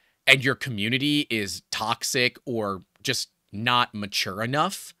support and your community is toxic or just not mature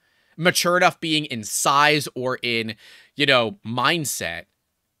enough being in size or in, you know, mindset,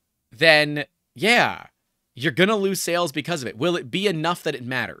 then yeah, you're going to lose sales because of it. Will it be enough that it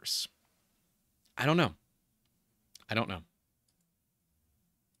matters? I don't know. I don't know.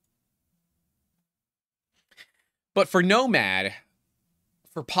 But for Nomad,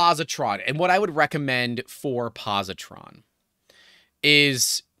 for Positron, and what I would recommend for Positron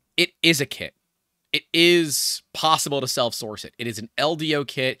is, it is a kit. It is possible to self-source it. It is an LDO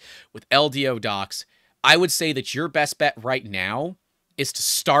kit with LDO docks. I would say that your best bet right now is to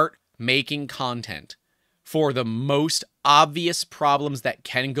start making content for the most obvious problems that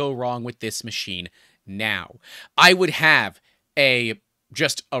can go wrong with this machine now. I would have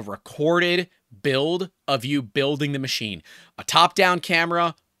just a recorded build of you building the machine. A top-down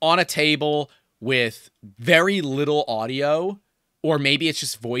camera on a table with very little audio, or maybe it's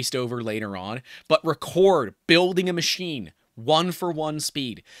just voiced over later on, but record building a machine 1-for-1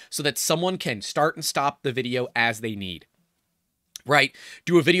 speed so that someone can start and stop the video as they need. Right?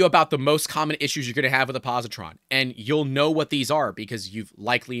 Do a video about the most common issues you're going to have with a positron, and you'll know what these are because you've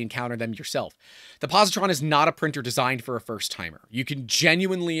likely encountered them yourself. The positron is not a printer designed for a first-timer. You can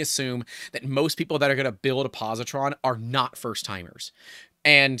genuinely assume that most people that are going to build a positron are not first-timers.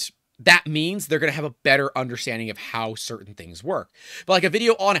 And that means they're going to have a better understanding of how certain things work. But like a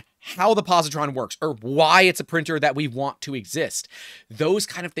video on how the positron works or why it's a printer that we want to exist, those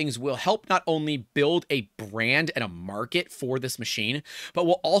kind of things will help not only build a brand and a market for this machine, but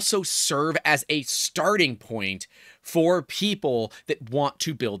will also serve as a starting point for people that want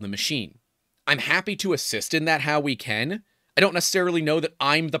to build the machine. I'm happy to assist in that how we can. I don't necessarily know that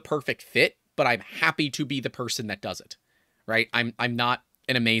I'm the perfect fit, but I'm happy to be the person that does it, right? I'm not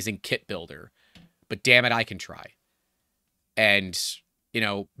an amazing kit builder, but damn it, I can try. And, you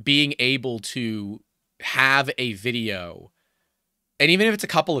know, being able to have a video, and even if it's a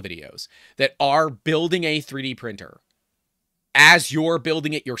couple of videos, that are building a 3D printer as you're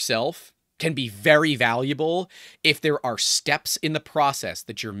building it yourself can be very valuable if there are steps in the process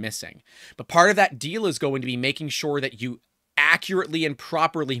that you're missing. But part of that deal is going to be making sure that you accurately and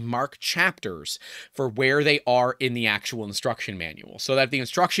properly mark chapters for where they are in the actual instruction manual, so that if the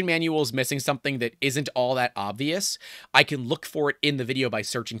instruction manual is missing something that isn't all that obvious, I can look for it in the video by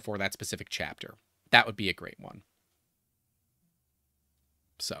searching for that specific chapter. That would be a great one.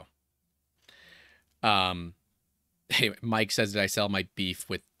 So, anyway, Mike says, did I sell my beef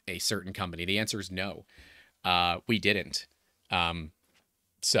with a certain company? The answer is no. We didn't.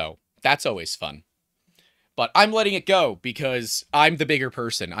 So That's always fun. But I'm letting it go because I'm the bigger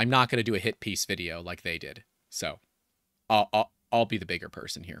person. I'm not going to do a hit piece video like they did. So I'll be the bigger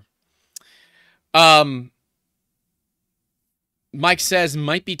person here. Mike says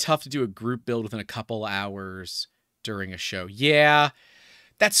might be tough to do a group build within a couple hours during a show. Yeah,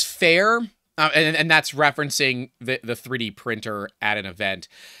 that's fair. And that's referencing the 3D printer at an event.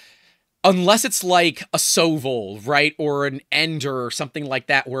 Unless it's like a Sovol, right? Or an Ender or something like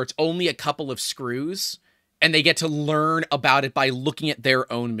that, where it's only a couple of screws and they get to learn about it by looking at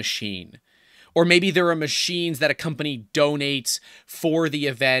their own machine. Or maybe there are machines that a company donates for the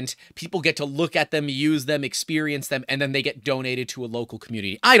event. People get to look at them, use them, experience them, and then they get donated to a local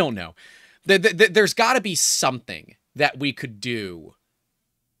community. I don't know. There's got to be something that we could do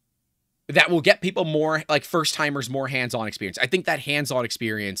that will get people more, like first-timers, more hands-on experience. I think that hands-on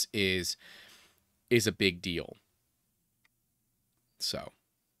experience is a big deal. So,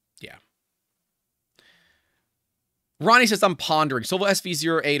 yeah. Ronnie says, I'm pondering. Solo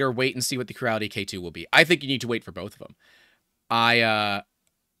SV08 or wait and see what the Creality K2 will be. I think you need to wait for both of them. I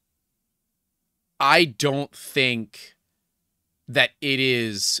don't think that it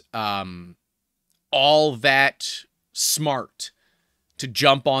is all that smart to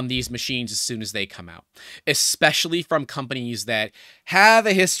jump on these machines as soon as they come out, especially from companies that have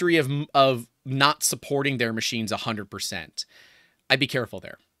a history of not supporting their machines 100%. I'd be careful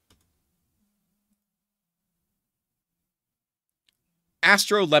there.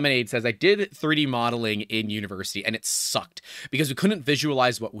 Astro Lemonade says, I did 3D modeling in university and it sucked because we couldn't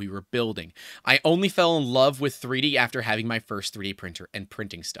visualize what we were building. I only fell in love with 3D after having my first 3D printer and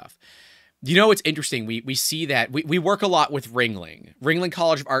printing stuff. You know, it's interesting. We see that. We work a lot with Ringling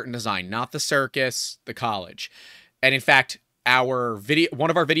College of Art and Design, not the circus, the college. And in fact, one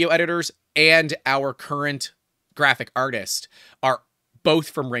of our video editors and our current graphic artist are both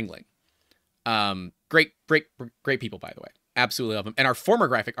from Ringling. Great people, by the way. Absolutely love them. And our former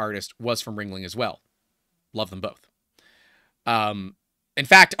graphic artist was from Ringling as well. Love them both. In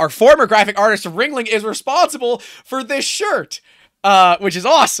fact, our former graphic artist from Ringling is responsible for this shirt, which is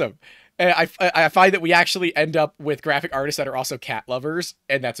awesome. And I find that we actually end up with graphic artists that are also cat lovers,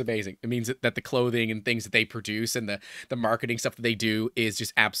 and that's amazing. It means that the clothing and things that they produce and the marketing stuff that they do is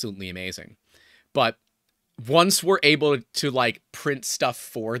just absolutely amazing. But once we're able to like print stuff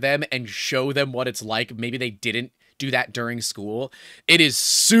for them and show them what it's like, maybe they didn't do that during school, it is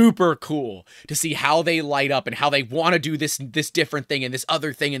super cool to see how they light up and how they want to do this different thing and this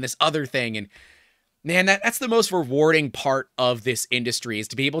other thing and this other thing. And man, that's the most rewarding part of this industry, is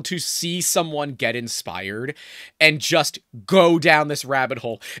to be able to see someone get inspired and just go down this rabbit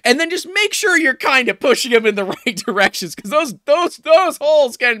hole, and then just make sure you're kind of pushing them in the right directions, because those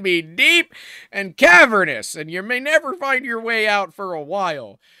holes can be deep and cavernous, and you may never find your way out for a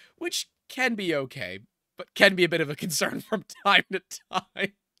while, which can be okay, but can be a bit of a concern from time to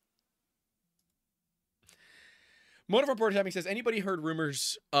time. Motive for Prototyping says, anybody heard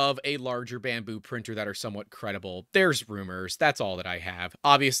rumors of a larger Bamboo printer that are somewhat credible? There's rumors. That's all that I have.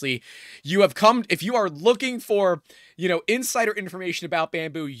 Obviously, if you are looking for, insider information about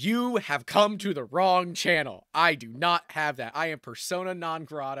Bamboo, you have come to the wrong channel. I do not have that. I am persona non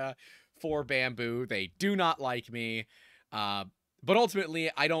grata for Bamboo. They do not like me. But ultimately,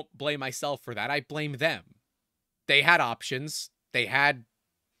 I don't blame myself for that. I blame them. They had options. They had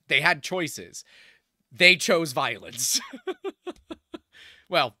choices. They chose violence.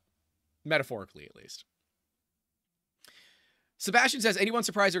 Well, metaphorically, at least. Sebastian says, anyone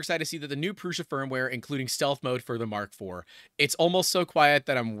surprised or excited to see that the new Prusa firmware, including stealth mode for the Mark IV? It's almost so quiet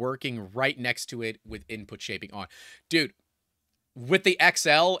that I'm working right next to it with input shaping on. Dude, with the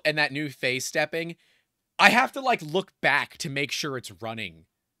XL and that new phase stepping, I have to look back to make sure it's running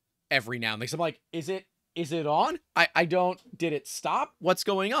every now and then. So I'm like, is it on? I don't, did it stop? What's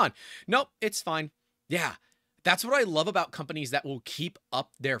going on? Nope, it's fine. Yeah, that's what I love about companies that will keep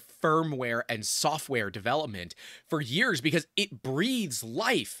up their firmware and software development for years, because it breathes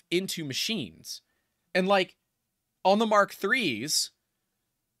life into machines. And on the Mark IIIs,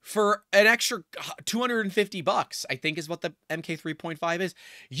 for an extra $250, I think is what the MK3.5 is,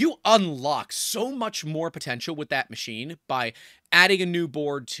 you unlock so much more potential with that machine by adding a new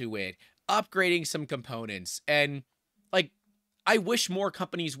board to it, upgrading some components, and I wish more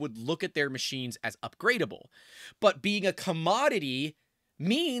companies would look at their machines as upgradable. But being a commodity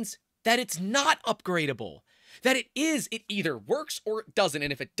means that it's not upgradable. That it either works or it doesn't.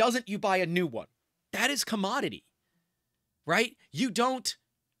 And if it doesn't, you buy a new one. That is commodity, right? You don't,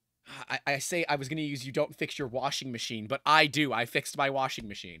 I say I was going to use you don't fix your washing machine, but I do. I fixed my washing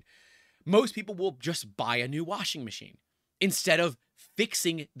machine. Most people will just buy a new washing machine instead of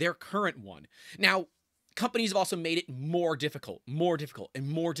fixing their current one. Now, companies have also made it more difficult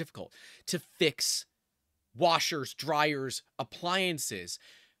to fix washers, dryers, appliances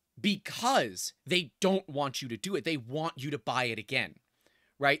because they don't want you to do it. They want you to buy it again,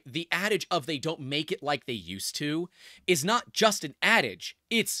 right? The adage of they don't make it like they used to is not just an adage.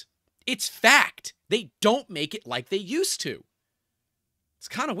 It's fact. They don't make it like they used to. It's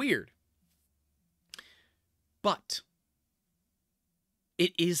kind of weird. But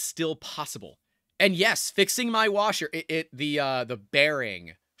it is still possible. And yes, fixing my washer, the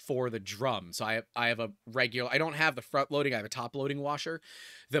bearing for the drum. So I have a regular, I don't have the front loading, I have a top loading washer.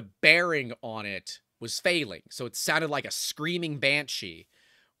 The bearing on it was failing. So it sounded like a screaming banshee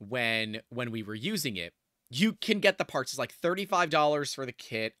when we were using it. You can get the parts. It's like $35 for the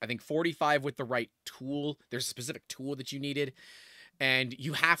kit. I think $45 with the right tool. There's a specific tool that you needed. And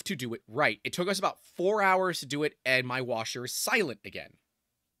you have to do it right. It took us about 4 hours to do it, and my washer is silent again.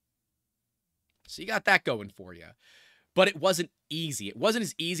 So you got that going for you. But it wasn't easy. It wasn't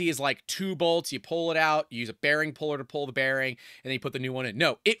as easy as like 2 bolts. You pull it out, you use a bearing puller to pull the bearing, and then you put the new one in.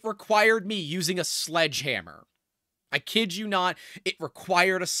 No, it required me using a sledgehammer. I kid you not, it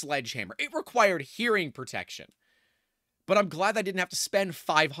required a sledgehammer. It required hearing protection. But I'm glad I didn't have to spend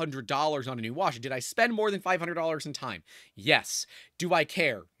 $500 on a new washer. Did I spend more than $500 in time? Yes. Do I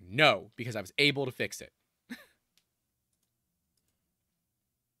care? No, because I was able to fix it.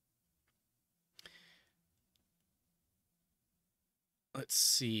 Let's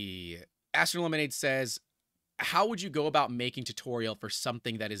see. Astro Lemonade says, how would you go about making tutorial for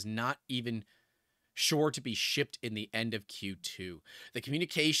something that is not even sure to be shipped in the end of Q2? The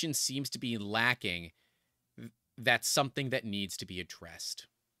communication seems to be lacking. That's something that needs to be addressed.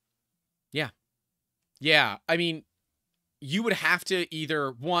 Yeah. Yeah. I mean, you would have to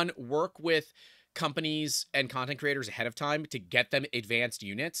either, one, work with companies and content creators ahead of time to get them advanced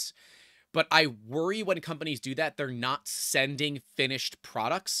units. But I worry when companies do that, they're not sending finished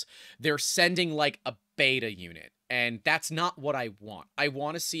products. They're sending like a beta unit. And that's not what I want. I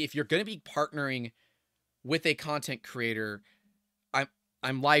want to see if you're going to be partnering with a content creator.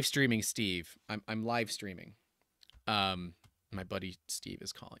 I'm live streaming, Steve. I'm live streaming. My buddy Steve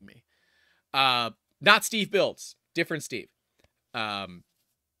is calling me. Not Steve Builds, different Steve. But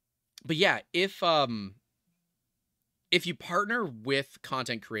yeah, if you partner with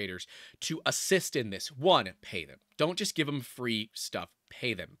content creators to assist in this, one, pay them. Don't just give them free stuff.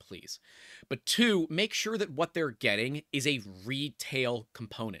 Pay them, please. But two, make sure that what they're getting is a retail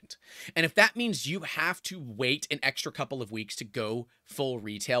component. And if that means you have to wait an extra couple of weeks to go full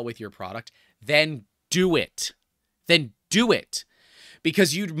retail with your product, then do it. Then do it.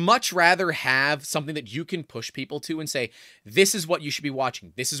 Because you'd much rather have something that you can push people to and say, this is what you should be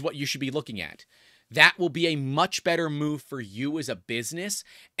watching. This is what you should be looking at. That will be a much better move for you as a business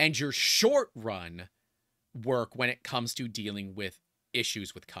and your short run work when it comes to dealing with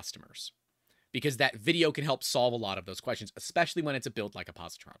issues with customers. Because that video can help solve a lot of those questions, especially when it's a build like a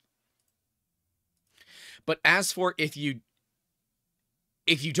positron. But as for if you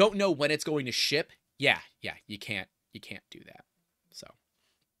don't know when it's going to ship, yeah, you can't do that. So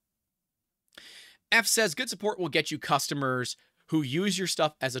F says good support will get you customers who use your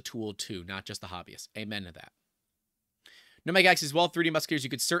stuff as a tool too, not just the hobbyists. Amen to that. Nomagax says, well, 3D Musketeers, you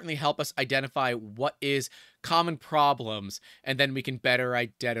could certainly help us identify what is common problems, and then we can better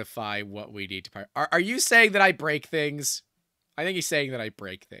identify what we need to... Are you saying that I break things? I think he's saying that I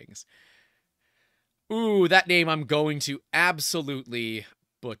break things. Ooh, that name I'm going to absolutely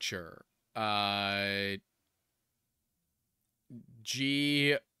butcher.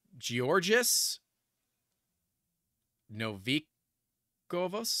 Georgios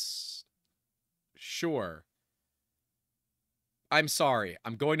Novikovos? Sure. I'm sorry.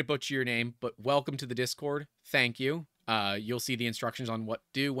 I'm going to butcher your name, but welcome to the Discord. Thank you. You'll see the instructions on what to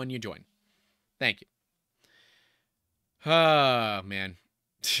do when you join. Thank you. Oh, man.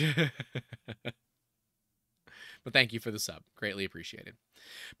 But thank you for the sub. Greatly appreciated.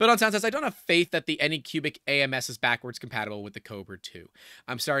 But on Sound says, I don't have faith that the Anycubic AMS is backwards compatible with the Cobra 2.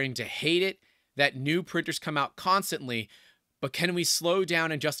 I'm starting to hate it that new printers come out constantly, but can we slow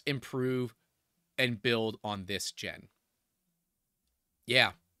down and just improve and build on this gen?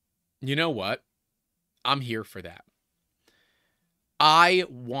 Yeah. You know what? I'm here for that. I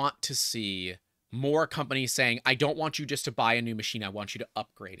want to see more companies saying, I don't want you just to buy a new machine. I want you to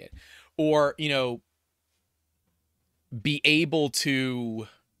upgrade it. Or, you know, be able to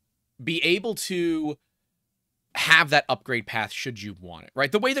have that upgrade path should you want it,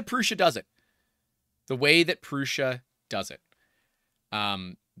 right? The way that Prusa does it. The way that Prusa does it.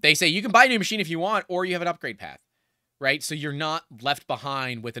 They say you can buy a new machine if you want, or you have an upgrade path, right? So you're not left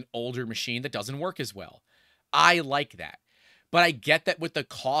behind with an older machine that doesn't work as well. I like that. But I get that with the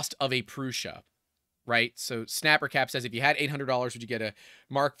cost of a Prusa, right? So Snapper Cap says, if you had $800, would you get a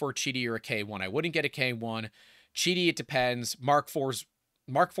Mark IV Cheetah or a K1? I wouldn't get a K1. Cheetah, it depends. Mark IV's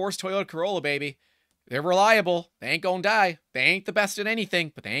Toyota Corolla, baby. They're reliable. They ain't gonna die. They ain't the best at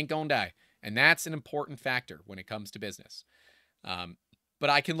anything, but they ain't gonna die. And that's an important factor when it comes to business. But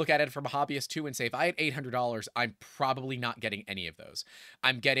I can look at it from a hobbyist too and say, if I had $800, I'm probably not getting any of those.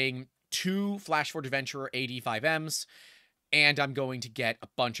 I'm getting 2 Flash Forge Adventurer AD5Ms, and I'm going to get a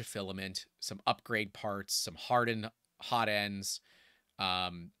bunch of filament, some upgrade parts, some hardened hot ends.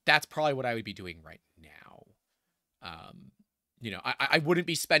 That's probably what I would be doing right now. You know, I wouldn't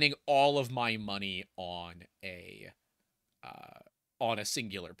be spending all of my money on a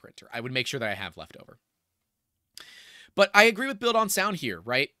singular printer. I would make sure that I have leftover. But I agree with Build on Sound here,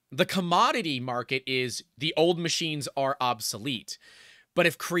 right? The commodity market is the old machines are obsolete. But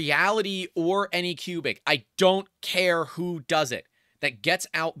if Creality or Anycubic, I don't care who does it, that gets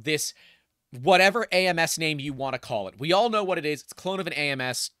out this whatever AMS name you want to call it. We all know what it is. It's a clone of an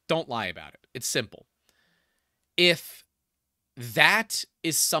AMS. Don't lie about it. It's simple. If that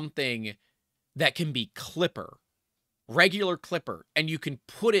is something that can be clipper, regular clipper, and you can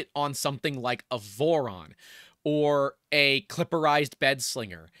put it on something like a Voron or a clipperized bed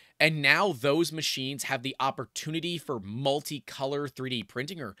slinger, and now those machines have the opportunity for multicolor 3D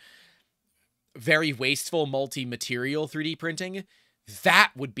printing or very wasteful multi-material 3D printing,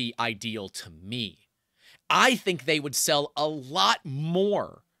 that would be ideal to me. I think they would sell a lot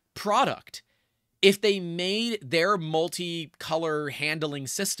more product if they made their multicolor handling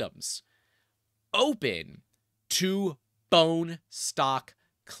systems open to bone stock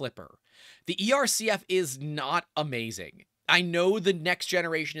clipper. The ERCF is not amazing. I know the next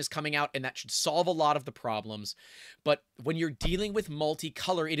generation is coming out and that should solve a lot of the problems, but when you're dealing with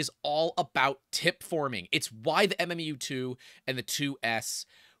multicolor, it is all about tip forming. It's why the MMU2 and the 2S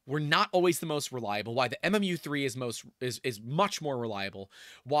were not always the most reliable, why the MMU3 is much more reliable,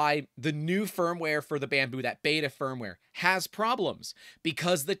 why the new firmware for the Bamboo, that beta firmware, has problems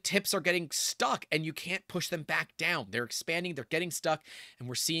because the tips are getting stuck and you can't push them back down. They're expanding, they're getting stuck, and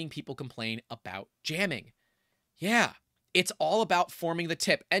we're seeing people complain about jamming. Yeah, it's all about forming the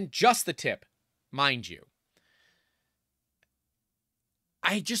tip, and just the tip, mind you.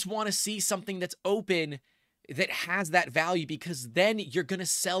 I just want to see something that's open that has that value, because then you're going to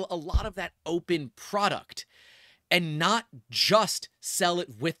sell a lot of that open product and not just sell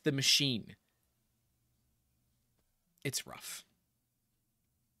it with the machine. It's rough.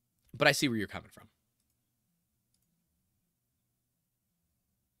 But I see where you're coming from.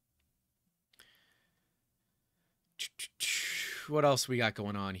 What else we got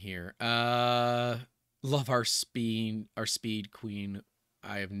going on here? Love our speed queen.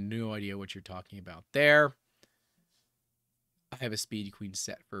 I have no idea what you're talking about there. I have a Speed Queen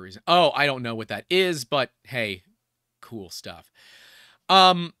set for a reason. Oh, I don't know what that is, but hey, cool stuff.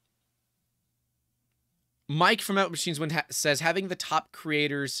 Mike from Out Machines says, having the top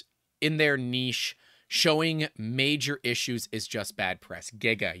creators in their niche showing major issues is just bad press.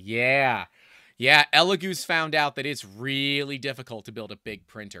 Giga, yeah. Yeah, Elegoo's found out that it's really difficult to build a big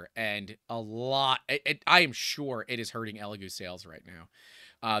printer, and a lot, I am sure it is hurting Elegoo's sales right now.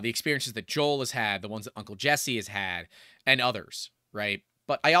 The experiences that Joel has had, the ones that Uncle Jesse has had, and others, right?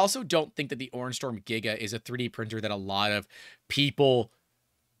 But I also don't think that the Orange Storm Giga is a 3D printer that a lot of people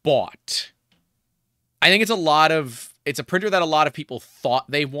bought. I think it's a printer that a lot of people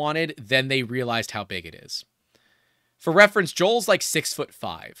thought they wanted, then they realized how big it is. For reference, Joel's like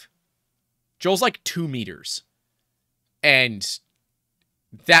 6'5". Joel's like 2 meters. And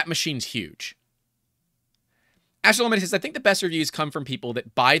that machine's huge. Astro Limited says, I think the best reviews come from people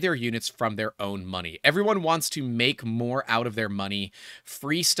that buy their units from their own money. Everyone wants to make more out of their money.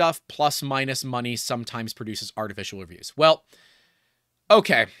 Free stuff plus minus money sometimes produces artificial reviews. Well,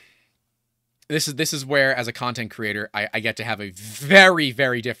 okay. This is where, as a content creator, I get to have a very,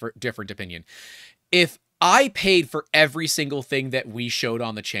 very different opinion. If I paid for every single thing that we showed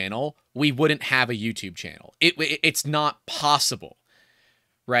on the channel, we wouldn't have a YouTube channel. It's not possible,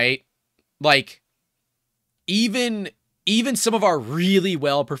 right? Like, even some of our really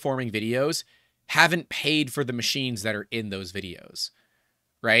well-performing videos haven't paid for the machines that are in those videos,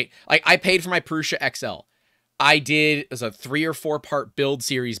 right? Like, I paid for my Prusa XL. I did as a 3 or 4 part build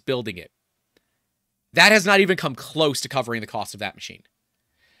series building it. That has not even come close to covering the cost of that machine.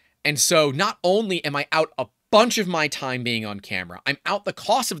 And so not only am I out a bunch of my time being on camera, I'm out the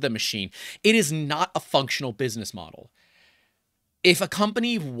cost of the machine. It is not a functional business model. if a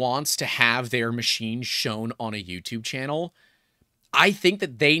company wants to have their machine shown on a YouTube channel, I think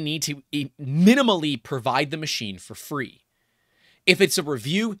that they need to minimally provide the machine for free. If it's a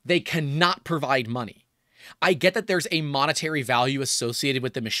review, they cannot provide money. I get that there's a monetary value associated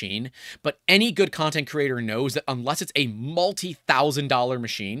with the machine, but any good content creator knows that unless it's a multi-$1,000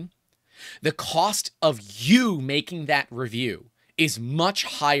 machine, the cost of you making that review is much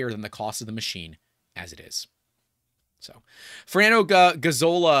higher than the cost of the machine as it is. So, Fernando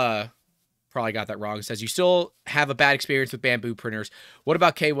Gazzola, probably got that wrong, says, you still have a bad experience with bamboo printers. What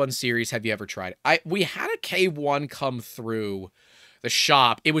about K1 series? Have you ever tried it? We had a K1 come through the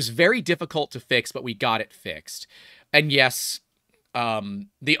shop. It was very difficult to fix, but we got it fixed. And yes,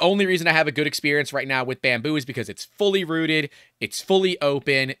 the only reason I have a good experience right now with bamboo is because it's fully rooted, it's fully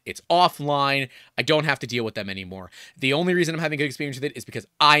open, it's offline. I don't have to deal with them anymore. The only reason I'm having a good experience with it is because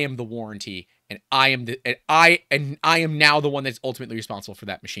I am the warranty, and I am now the one that's ultimately responsible for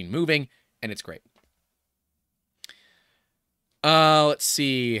that machine moving, and it's great. Let's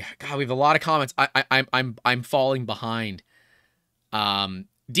see. God, we have a lot of comments. I'm falling behind.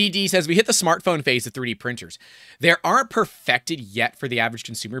 DD says, we hit the smartphone phase of 3D printers. They aren't perfected yet for the average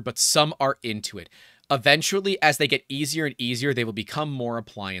consumer, but some are into it. Eventually, as they get easier and easier, they will become more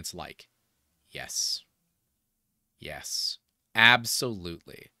appliance-like. Yes. Yes.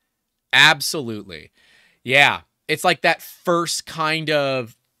 Absolutely. Absolutely. Yeah. It's like that first kind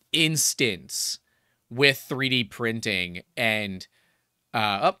of instance with 3D printing, and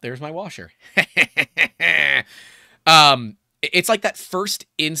oh, there's my washer. It's like that first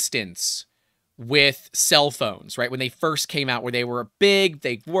instance with cell phones, right? When they first came out, where they were big,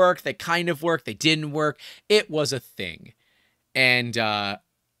 they worked, they kind of worked, they didn't work. It was a thing. And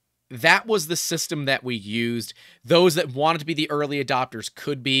that was the system that we used. Those that wanted to be the early adopters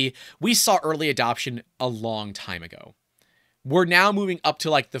could be. We saw early adoption a long time ago. We're now moving up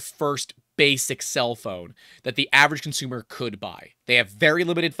to like the first basic cell phone that the average consumer could buy. They have very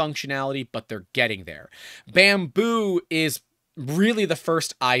limited functionality, but they're getting there. Bamboo is really the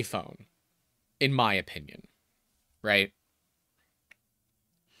first iPhone, in my opinion, right?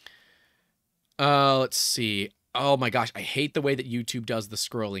 Let's see. Oh my gosh, I hate the way that YouTube does the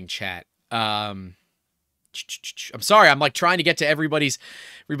scrolling chat. I'm sorry, I'm like trying to get to everybody's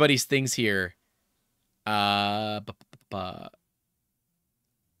things here.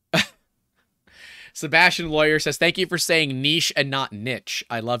 Sebastian Lawyer says, thank you for saying niche and not niche.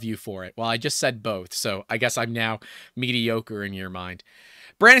 I love you for it. Well, I just said both, so I guess I'm now mediocre in your mind.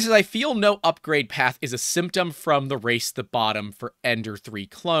 Brandon says, I feel no upgrade path is a symptom from the race to the bottom for Ender 3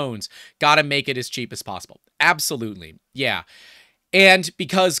 clones. Gotta make it as cheap as possible. Absolutely. Yeah. And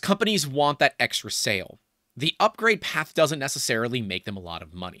because companies want that extra sale, the upgrade path doesn't necessarily make them a lot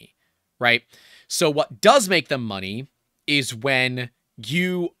of money, right? So what does make them money is when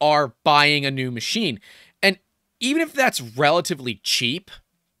you are buying a new machine. And even if that's relatively cheap,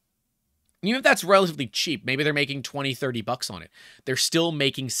 maybe they're making 20, 30 bucks on it. They're still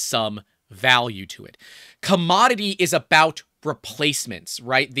making some value to it. Commodity is about replacements,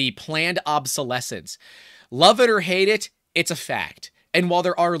 right? The planned obsolescence. Love it or hate it, it's a fact. And while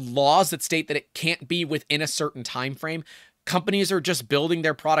there are laws that state that it can't be within a certain time frame, companies are just building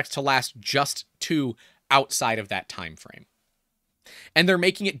their products to last just to outside of that time frame. And they're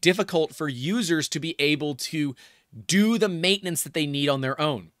making it difficult for users to be able to do the maintenance that they need on their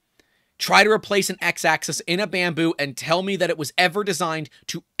own. Try to replace an X-axis in a bamboo and tell me that it was ever designed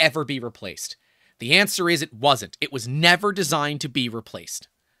to ever be replaced. The answer is it wasn't. It was never designed to be replaced.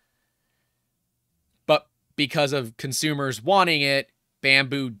 But because of consumers wanting it,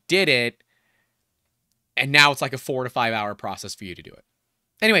 bamboo did it, and now it's like a 4 to 5 hour process for you to do it.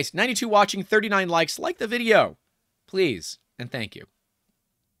 Anyways, 92 watching, 39 likes. Like the video, please, and thank you.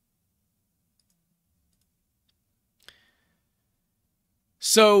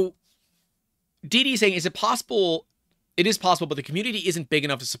 So, DD saying, is it possible? It is possible, but the community isn't big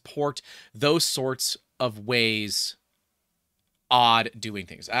enough to support those sorts of ways odd doing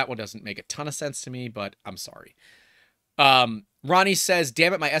things. That one doesn't make a ton of sense to me, but I'm sorry. Ronnie says,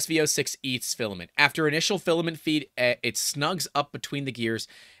 damn it, my SVO6 eats filament. After initial filament feed, it snugs up between the gears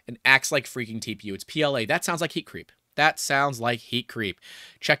and acts like freaking TPU. It's PLA. That sounds like heat creep. That sounds like heat creep.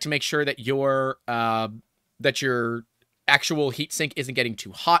 Check to make sure that your actual heatsink isn't getting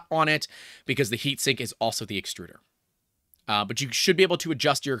too hot on it, because the heatsink is also the extruder. But you should be able to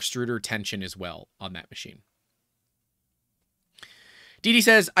adjust your extruder tension as well on that machine. DD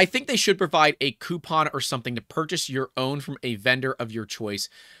says, I think they should provide a coupon or something to purchase your own from a vendor of your choice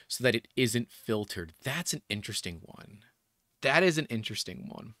so that it isn't filtered. That's an interesting one. That is an interesting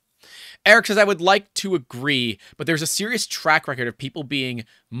one. Eric says, I would like to agree, but there's a serious track record of people being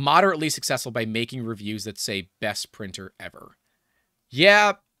moderately successful by making reviews that say best printer ever.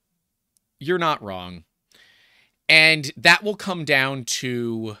 Yeah, you're not wrong. And that will come down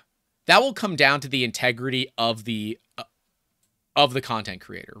to the integrity of the content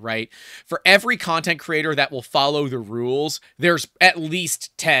creator, right? For every content creator that will follow the rules, there's at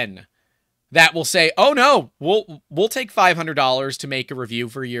least 10 that will say, "Oh no, we'll take $500 to make a review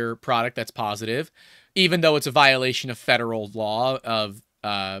for your product that's positive, even though it's a violation of federal law of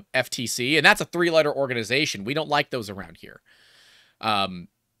FTC, and that's a 3-letter organization. We don't like those around here."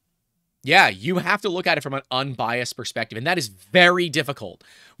 Yeah, you have to look at it from an unbiased perspective, and that is very difficult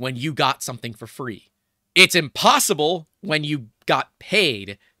when you got something for free. It's impossible when you got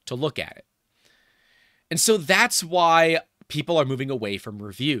paid to look at it. And so that's why people are moving away from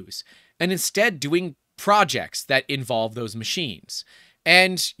reviews and instead doing projects that involve those machines.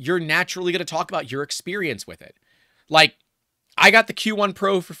 And you're naturally going to talk about your experience with it. Like, I got the Q1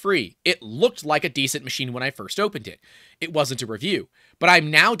 Pro for free. It looked like a decent machine when I first opened it. It wasn't a review. But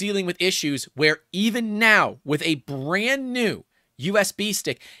I'm now dealing with issues where even now, with a brand new USB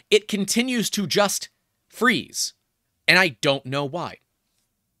stick, it continues to just freeze. And I don't know why.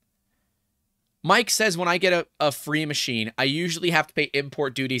 Mike says, when I get a free machine, I usually have to pay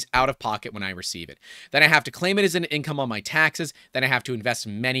import duties out of pocket when I receive it. Then I have to claim it as an income on my taxes. Then I have to invest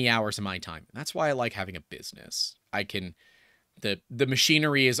many hours of my time. That's why I like having a business. I can... The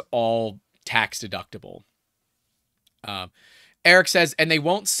machinery is all tax deductible. Eric says, and they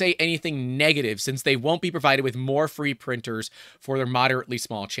won't say anything negative since they won't be provided with more free printers for their moderately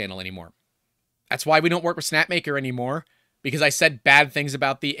small channel anymore. That's why we don't work with Snapmaker anymore, because I said bad things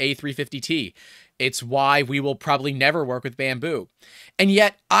about the A350T. It's why we will probably never work with Bamboo. And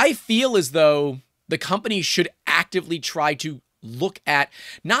yet I feel as though the company should actively try to look at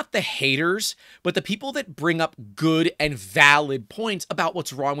not the haters, but the people that bring up good and valid points about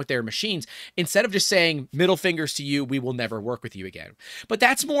what's wrong with their machines, instead of just saying, middle fingers to you, we will never work with you again. But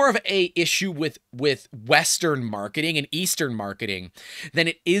that's more of a issue with Western marketing and Eastern marketing than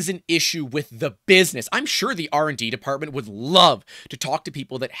it is an issue with the business. I'm sure the R&D department would love to talk to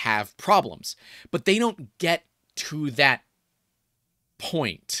people that have problems, but they don't get to that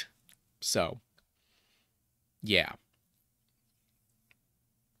point. So, yeah.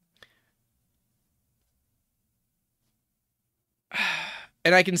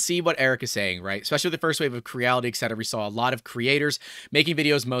 And I can see what Eric is saying, right? Especially with the first wave of Creality, etc. We saw a lot of creators making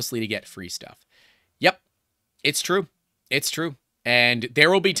videos mostly to get free stuff. Yep, it's true. It's true. And there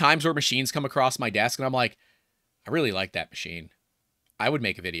will be times where machines come across my desk and I'm like, I really like that machine. I would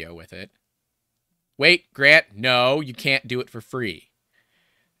make a video with it. Wait, Grant, no, you can't do it for free.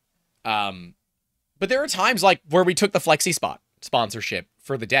 But there are times like where we took the FlexiSpot sponsorship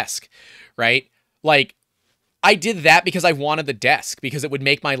for the desk, right? Like, I did that because I wanted the desk, because it would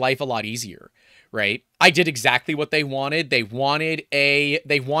make my life a lot easier, right? I did exactly what they wanted. They wanted a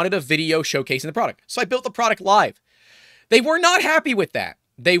video showcasing the product. So I built the product live. They were not happy with that.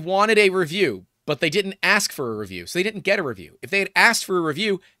 They wanted a review, but they didn't ask for a review. So they didn't get a review. If they had asked for a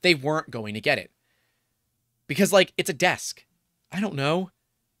review, they weren't going to get it. Because, like, it's a desk. I don't know.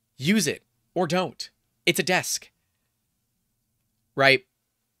 Use it or don't. It's a desk. Right?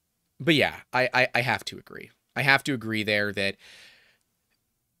 But yeah, I have to agree. I have to agree there that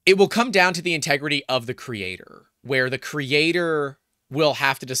it will come down to the integrity of the creator, where the creator will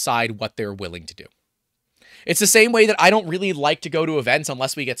have to decide what they're willing to do. It's the same way that I don't really like to go to events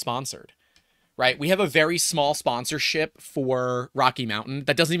unless we get sponsored, right? We have a very small sponsorship for Rocky Mountain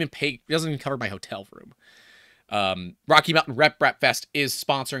that doesn't even cover my hotel room. Rocky Mountain Rep Fest is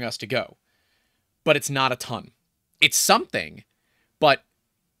sponsoring us to go, but it's not a ton. It's something, but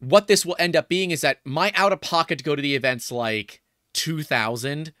what this will end up being is that my out-of-pocket to go to the event's like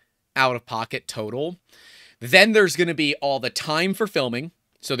 $2,000 out-of-pocket total. Then there's going to be all the time for filming.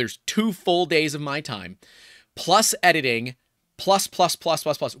 So there's 2 full days of my time, plus editing, plus.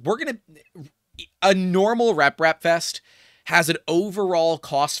 We're going to... A normal Rep Fest has an overall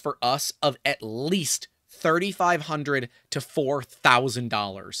cost for us of at least $3,500 to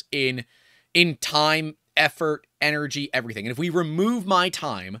 $4,000 in time, effort, energy, everything. And if we remove my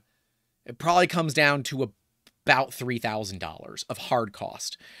time, it probably comes down to about $3,000 of hard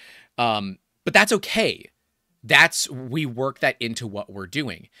cost. But that's okay. We work that into what we're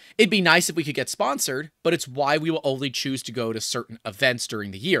doing. It'd be nice if we could get sponsored, but it's why we will only choose to go to certain events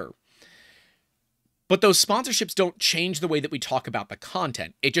during the year. But those sponsorships don't change the way that we talk about the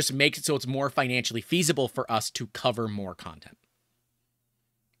content. It just makes it so it's more financially feasible for us to cover more content.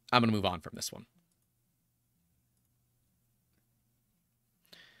 I'm going to move on from this one.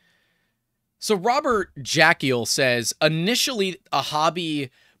 So Robert Jackiel says, initially a hobby,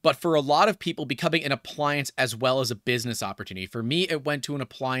 but for a lot of people becoming an appliance as well as a business opportunity. For me, it went to an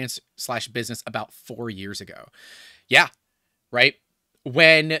appliance slash business about 4 years ago. Yeah, right?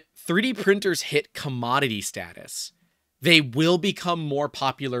 When 3D printers hit commodity status, they will become more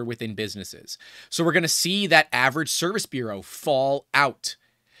popular within businesses. So we're going to see that average service bureau fall out.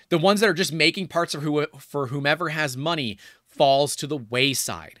 The ones that are just making parts for whomever has money falls to the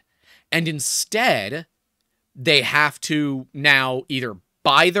wayside. And instead, they have to now either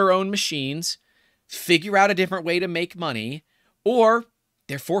buy their own machines, figure out a different way to make money, or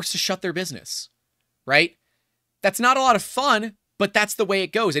they're forced to shut their business, right? That's not a lot of fun, but that's the way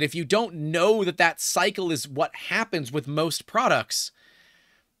it goes. And if you don't know that that cycle is what happens with most products,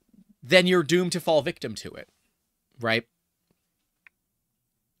 then you're doomed to fall victim to it, right?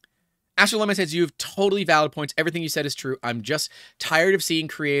 Astro Lemon says, you have totally valid points. Everything you said is true. I'm just tired of seeing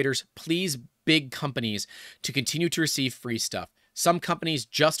creators please big companies to continue to receive free stuff. Some companies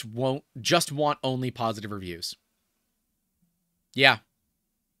just want only positive reviews. Yeah.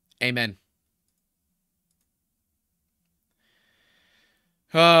 Amen.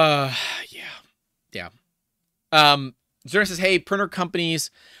 Yeah. Zerna says, hey, printer companies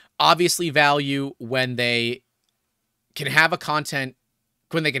obviously value when they can have a content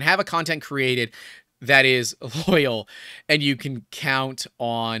created that is loyal and you can count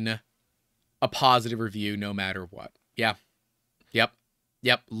on a positive review no matter what. Yeah.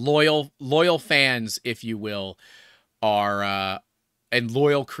 Yep. Loyal fans, if you will, are and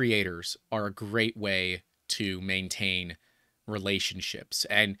loyal creators are a great way to maintain relationships.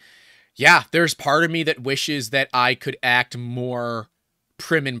 And yeah, there's part of me that wishes that I could act more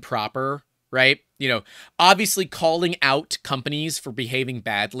prim and proper, right? You know, obviously calling out companies for behaving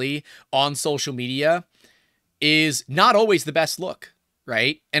badly on social media is not always the best look,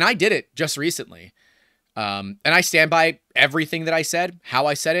 right? And I did it just recently. And I stand by everything that I said, how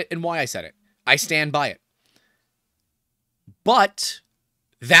I said it, and why I said it. I stand by it. But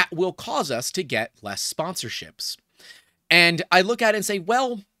that will cause us to get less sponsorships. And I look at it and say,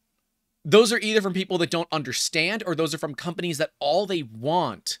 well, those are either from people that don't understand, or those are from companies that all they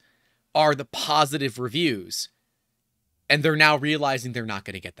want are the positive reviews. And they're now realizing they're not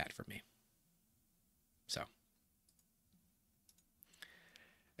going to get that from me. So.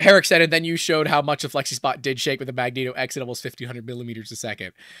 Eric said, and then you showed how much the FlexiSpot did shake with the Magneto X at almost 1,500 millimeters a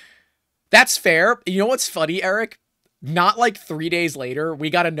second. That's fair. You know what's funny, Eric? Not like 3 days later, we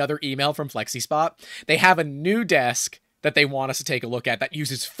got another email from FlexiSpot. They have a new desk that they want us to take a look at that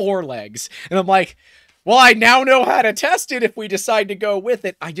uses 4 legs. And I'm like, well, I now know how to test it if we decide to go with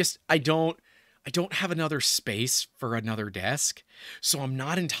it. I don't have another space for another desk, so I'm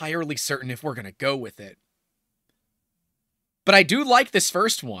not entirely certain if we're going to go with it. But I do like this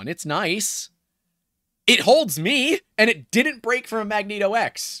first one. It's nice. It holds me, and it didn't break from a Magneto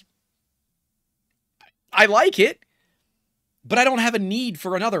X. I like it, but I don't have a need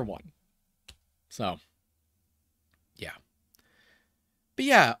for another one. So, yeah. But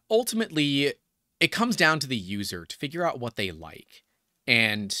yeah, ultimately, it comes down to the user to figure out what they like.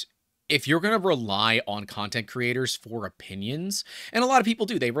 And if you're going to rely on content creators for opinions, and a lot of people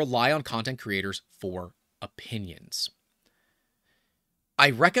do, they rely on content creators for opinions. I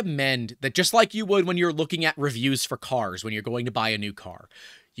recommend that just like you would when you're looking at reviews for cars, when you're going to buy a new car,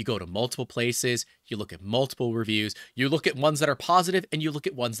 you go to multiple places, you look at multiple reviews, you look at ones that are positive and you look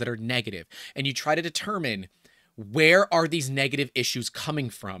at ones that are negative, and you try to determine where are these negative issues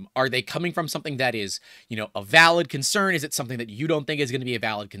coming from? Are they coming from something that is, you know, a valid concern? Is it something that you don't think is going to be a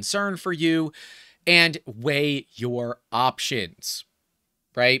valid concern for you? And weigh your options,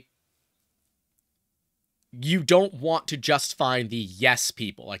 right? You don't want to just find the yes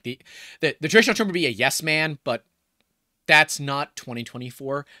people. Like the traditional term would be a yes man, but that's not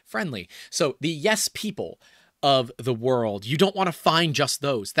 2024 friendly. So the yes people of the world, you don't want to find just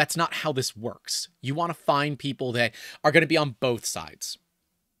those. That's not how this works. You want to find people that are going to be on both sides.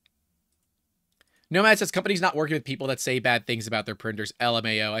 Nomad says, companies not working with people that say bad things about their printers.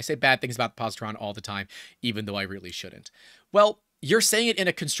 LMAO. I say bad things about the Positron all the time, even though I really shouldn't. Well, you're saying it in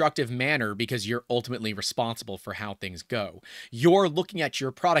a constructive manner because you're ultimately responsible for how things go. You're looking at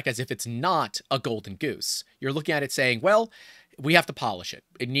your product as if it's not a golden goose. You're looking at it saying, well, we have to polish it.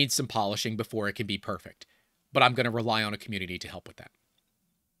 It needs some polishing before it can be perfect. But I'm going to rely on a community to help with that.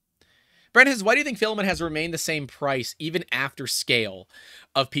 Brandon says, why do you think filament has remained the same price even after scale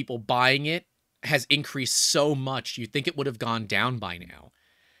of people buying it has increased so much? You think it would have gone down by now.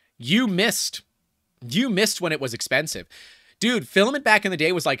 You missed when it was expensive. Dude, filament back in the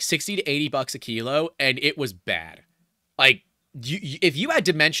day was like 60 to 80 bucks a kilo, and it was bad. Like, if you had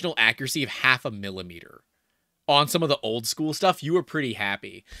dimensional accuracy of 0.5 millimeter on some of the old school stuff, you were pretty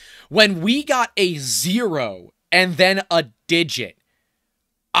happy. When we got a 0 and then a digit,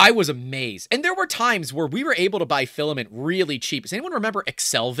 I was amazed. And there were times where we were able to buy filament really cheap. Does anyone remember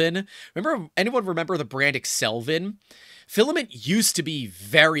Excelvin? Anyone remember the brand Excelvin? Filament used to be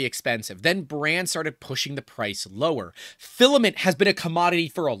very expensive. Then brands started pushing the price lower. Filament has been a commodity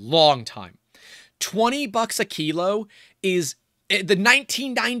for a long time. $20 a kilo is the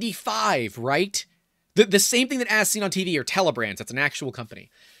 1995, right? The same thing that As Seen on TV or Telebrands, that's an actual company,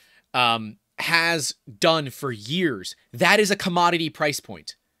 has done for years. That is a commodity price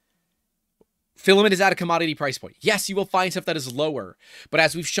point. Filament is at a commodity price point. Yes, you will find stuff that is lower, but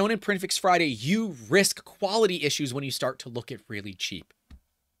as we've shown in Printfix Friday, you risk quality issues when you start to look at really cheap.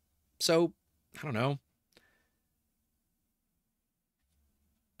 So, I don't know.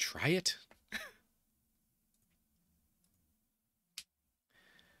 Try it.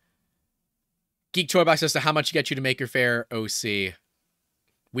 Geek Toy Box says to how much get you to make your fair OC.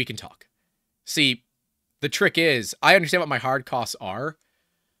 We can talk. See, the trick is, I understand what my hard costs are,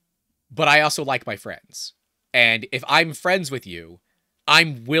 but I also like my friends. And if I'm friends with you,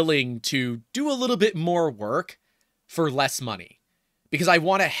 I'm willing to do a little bit more work for less money. Because I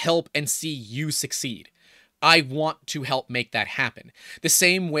want to help and see you succeed. I want to help make that happen. The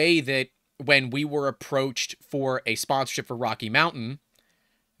same way that when we were approached for a sponsorship for Rocky Mountain,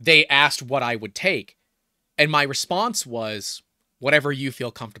 they asked what I would take. And my response was, whatever you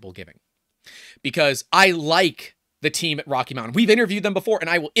feel comfortable giving. Because I like the team at Rocky Mountain. We've interviewed them before, and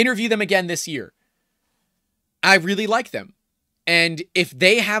I will interview them again this year. I really like them. And if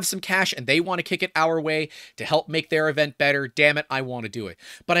they have some cash and they want to kick it our way to help make their event better, damn it, I want to do it.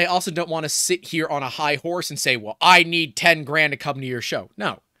 But I also don't want to sit here on a high horse and say, well, I need 10 grand to come to your show.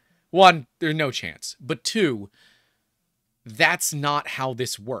 No. One, there's no chance. But two, that's not how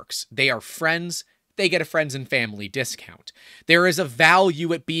this works. They are friends. They get a friends and family discount. There is a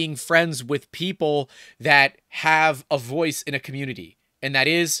value at being friends with people that have a voice in a community. And that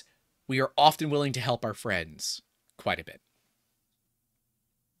is, we are often willing to help our friends quite a bit.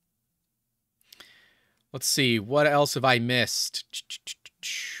 Let's see, what else have I missed?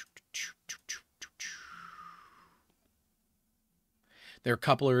 There are a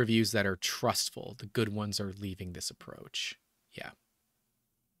couple of reviews that are trustful. The good ones are leaving this approach. Yeah.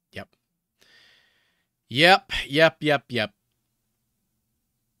 Yep.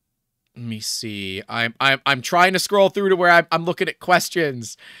 Let me see. I'm trying to scroll through to where I'm looking at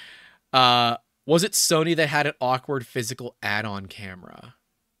questions. Was it Sony that had an awkward physical add-on camera?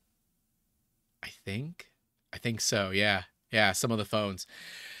 I think so. Yeah, some of the phones.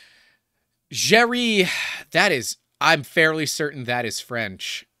 Jerry, I'm fairly certain that is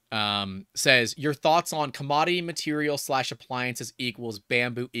French. Says, your thoughts on commodity material / appliances equals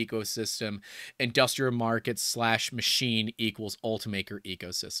bamboo ecosystem, industrial markets / machine equals Ultimaker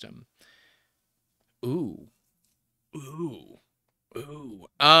ecosystem. Ooh.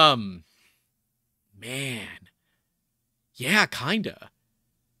 Man. Yeah, kinda.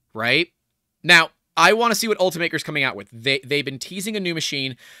 Right? Now, I want to see what Ultimaker's coming out with. They've been teasing a new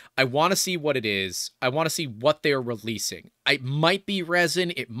machine. I want to see what it is. I want to see what they're releasing. It might be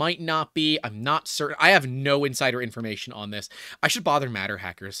resin. It might not be. I'm not certain. I have no insider information on this. I should bother Matter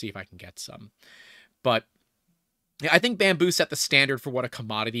Hacker to see if I can get some. But I think bamboo set the standard for what a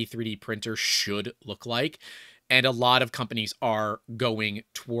commodity 3D printer should look like. And a lot of companies are going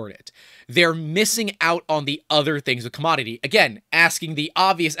toward it. They're missing out on the other things with commodity. Again, asking the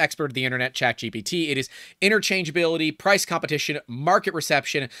obvious expert of the internet, ChatGPT, it is interchangeability, price competition, market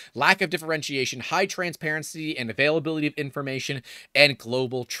reception, lack of differentiation, high transparency and availability of information, and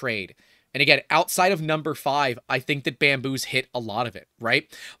global trade. And again, outside of number 5, I think that Bamboo's hit a lot of it, right?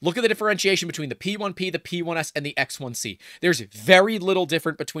 Look at the differentiation between the P1P, the P1S, and the X1C. There's very little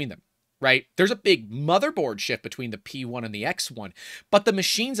different between them. Right? There's a big motherboard shift between the P1 and the X1, but the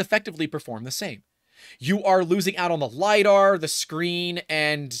machines effectively perform the same. You are losing out on the LiDAR, the screen,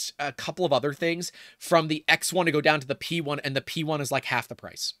 and a couple of other things from the X1 to go down to the P1, and the P1 is like half the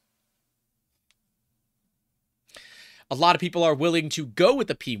price. A lot of people are willing to go with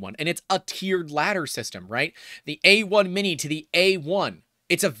the P1, and it's a tiered ladder system, right? The A1 Mini to the A1.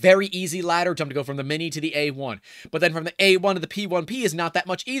 It's a very easy ladder jump to go from the Mini to the A1. But then from the A1 to the P1P is not that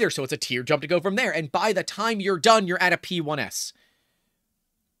much either, so it's a tier jump to go from there. And by the time you're done, you're at a P1S.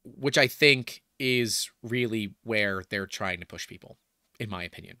 Which I think is really where they're trying to push people, in my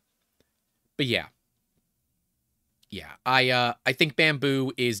opinion. But yeah. Yeah, I think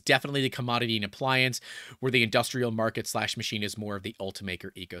bamboo is definitely the commodity and appliance, where the industrial market slash machine is more of the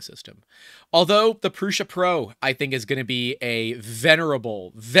Ultimaker ecosystem. Although the Prusa Pro, I think, is going to be a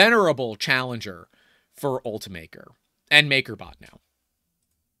venerable challenger for Ultimaker and MakerBot now.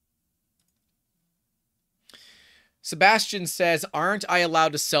 Sebastian says, aren't I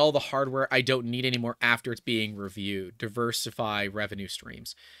allowed to sell the hardware I don't need anymore after it's being reviewed? Diversify revenue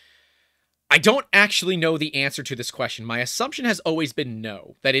streams. I don't actually know the answer to this question. My assumption has always been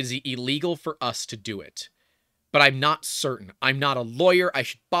no, that it is illegal for us to do it. But I'm not certain. I'm not a lawyer. I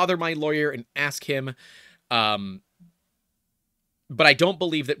should bother my lawyer and ask him. But I don't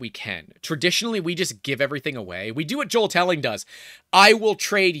believe that we can. Traditionally, we just give everything away. We do what Joel Telling does. I will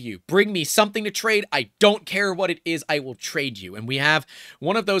trade you. Bring me something to trade. I don't care what it is. I will trade you. And we have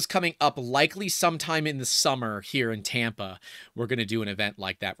one of those coming up likely sometime in the summer here in Tampa. We're going to do an event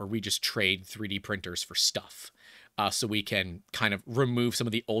like that where we just trade 3D printers for stuff. So we can kind of remove some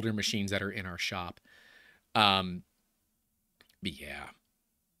of the older machines that are in our shop. But yeah.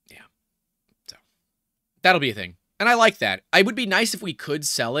 So that'll be a thing. And I like that. It would be nice if we could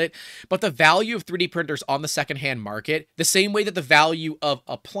sell it, but the value of 3D printers on the secondhand market, the same way that the value of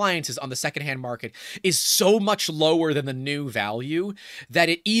appliances on the secondhand market is so much lower than the new value, that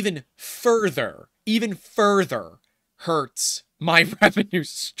it even further hurts my revenue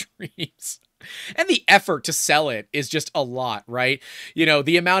streams. And the effort to sell it is just a lot, right? You know,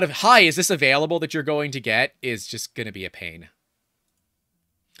 the amount of, hi, is this available that you're going to get is just going to be a pain.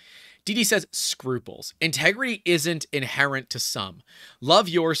 DD says, scruples. Integrity isn't inherent to some. Love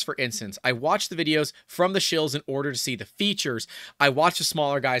yours, for instance. I watch the videos from the shills in order to see the features. I watch the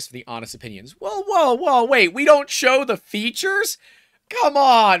smaller guys for the honest opinions. Whoa, wait, we don't show the features? Come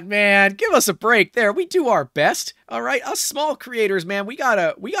on, man. Give us a break there. We do our best, all right? Us small creators, man, we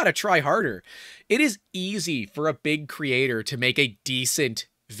gotta try harder. It is easy for a big creator to make a decent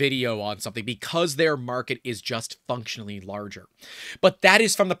video on something because their market is just functionally larger. But that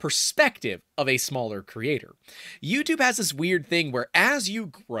is from the perspective of a smaller creator. YouTube has this weird thing where as you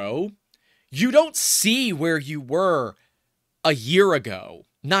grow, you don't see where you were a year ago.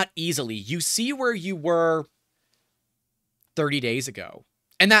 Not easily. You see where you were 30 days ago.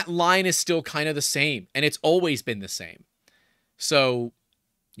 And that line is still kind of the same. And it's always been the same. So,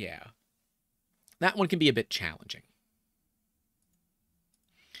 yeah. That one can be a bit challenging.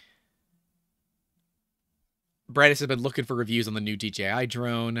 Brandis has been looking for reviews on the new DJI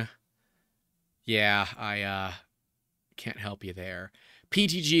drone. Yeah, I can't help you there.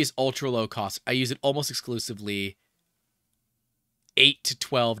 PTG is ultra low cost. I use it almost exclusively. $8 to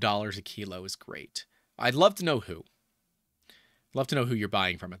 $12 a kilo is great. I'd love to know who. Love to know who you're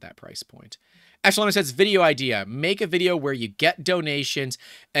buying from at that price point. Echelon says, video idea. Make a video where you get donations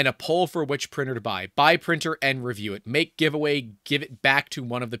and a poll for which printer to buy. Buy printer and review it. Make giveaway, give it back to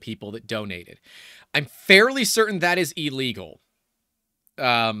one of the people that donated. I'm fairly certain that is illegal.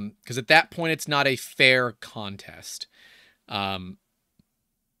 Because at that point, it's not a fair contest.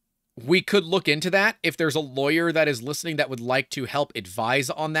 We could look into that if there's a lawyer that is listening that would like to help advise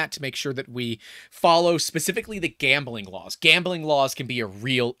on that to make sure that we follow specifically the gambling laws. Gambling laws can be a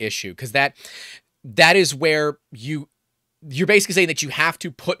real issue because that is where you're basically saying that you have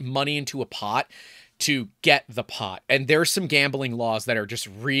to put money into a pot to get the pot. And there's some gambling laws that are just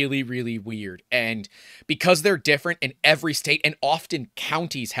really, really weird. And because they're different in every state and often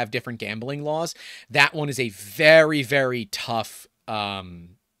counties have different gambling laws, that one is a very, very tough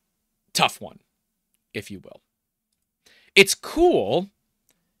one, if you will. It's cool,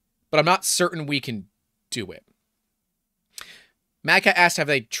 but I'm not certain we can do it. Madcat asked, have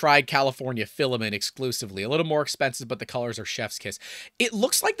they tried California filament exclusively? A little more expensive, but the colors are chef's kiss. It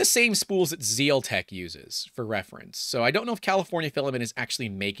looks like the same spools that Zealtech uses, for reference. So I don't know if California filament is actually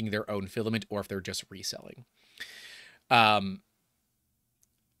making their own filament or if they're just reselling. DD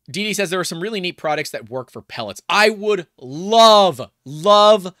says there are some really neat products that work for pellets. I would love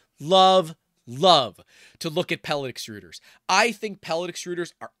to look at pellet extruders. I think pellet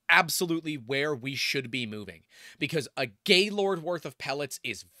extruders are absolutely where we should be moving because a Gaylord worth of pellets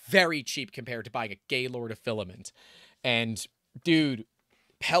is very cheap compared to buying a Gaylord of filament. And dude,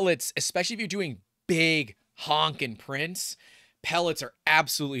 pellets, especially if you're doing big honkin' prints, pellets are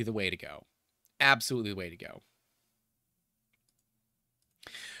absolutely the way to go. Absolutely the way to go.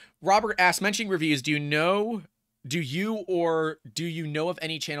 Robert asks, mentioning reviews, do you know of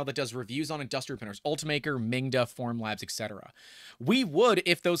any channel that does reviews on industrial printers, Ultimaker, Mingda, Formlabs, etc.? We would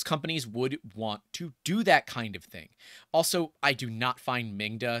if those companies would want to do that kind of thing. Also, I do not find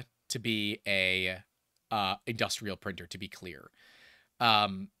Mingda to be a industrial printer, to be clear.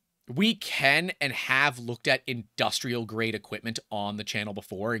 we can and have looked at industrial grade equipment on the channel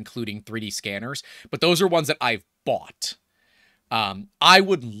before, including 3D scanners, but those are ones that I've bought. I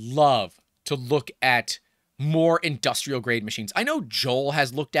would love to look at more industrial grade machines. I know Joel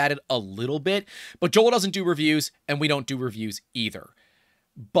has looked at it a little bit, but Joel doesn't do reviews and we don't do reviews either.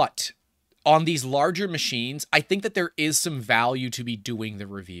 But on these larger machines, I think that there is some value to be doing the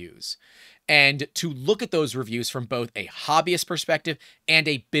reviews and to look at those reviews from both a hobbyist perspective and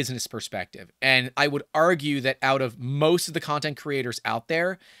a business perspective. And I would argue that out of most of the content creators out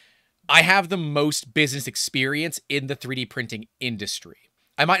there, I have the most business experience in the 3D printing industry.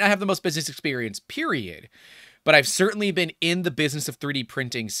 I might not have the most business experience, period, but I've certainly been in the business of 3D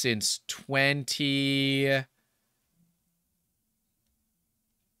printing since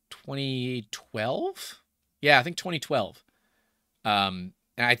 2012? Yeah, I think 2012. And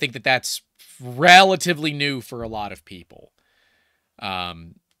I think that that's relatively new for a lot of people.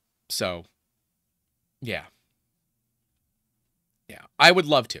 So, yeah. Yeah, I would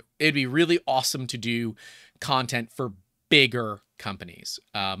love to. It'd be really awesome to do content for bigger companies.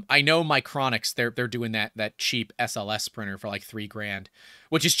 I know Micronics, they're doing that cheap SLS printer for like $3,000,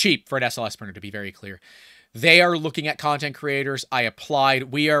 which is cheap for an SLS printer, to be very clear. They are looking at content creators. I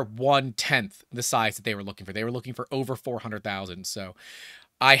applied. We are 1/10 the size that they were looking for. They were looking for over 400,000. So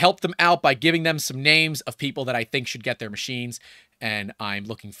I helped them out by giving them some names of people that I think should get their machines. And I'm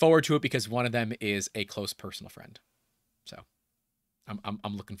looking forward to it because one of them is a close personal friend. So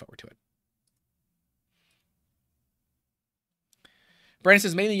I'm looking forward to it. Brandon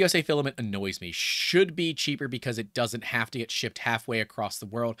says, mainly USA filament annoys me. Should be cheaper because it doesn't have to get shipped halfway across the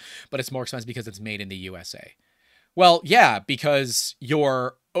world, but it's more expensive because it's made in the USA. Well, yeah, because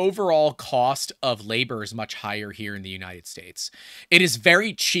your overall cost of labor is much higher here in the United States. It is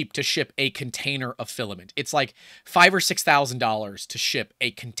very cheap to ship a container of filament. It's like $5,000 or $6,000 to ship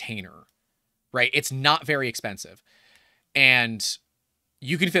a container, right? It's not very expensive. And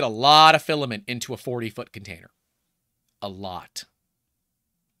you can fit a lot of filament into a 40-foot container. A lot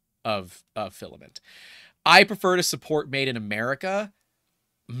of filament. I prefer to support Made in America,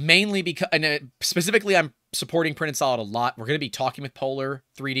 mainly because, and specifically I'm supporting Printed Solid a lot. We're going to be talking with Polar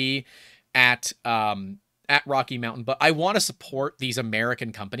 3D at Rocky Mountain, but I want to support these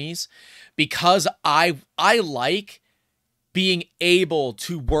American companies because I like being able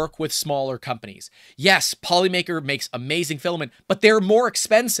to work with smaller companies. Yes, Polymaker makes amazing filament, but they're more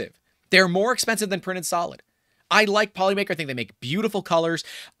expensive. They're more expensive than Printed Solid. I like Polymaker. I think they make beautiful colors.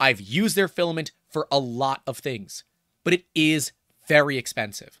 I've used their filament for a lot of things, but it is very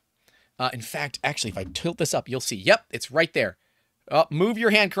expensive. In fact, actually, if I tilt this up, you'll see. Yep, it's right there. Oh, move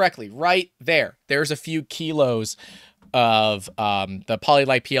your hand correctly. Right there. There's a few kilos of the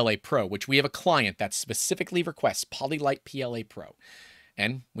Polylite PLA Pro, which we have a client that specifically requests Polylite PLA Pro,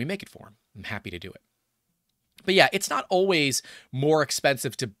 and we make it for him. I'm happy to do it. But yeah, it's not always more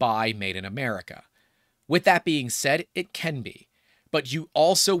expensive to buy Made in America. With that being said, it can be, but you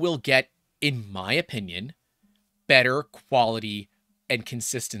also will get, in my opinion, better quality and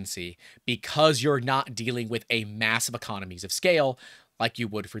consistency because you're not dealing with a massive economies of scale like you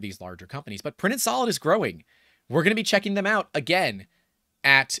would for these larger companies. But Printed Solid is growing. We're going to be checking them out again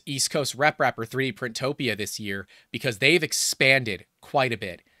at East Coast Rep Rapper 3D Printopia this year because they've expanded quite a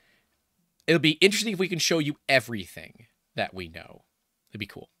bit. It'll be interesting if we can show you everything that we know. It'd be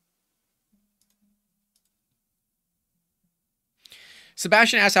cool.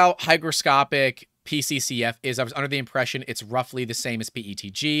 Sebastian asks how hygroscopic PCCF is. I was under the impression it's roughly the same as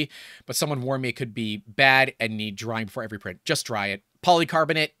PETG, but someone warned me it could be bad and need drying before every print. Just dry it.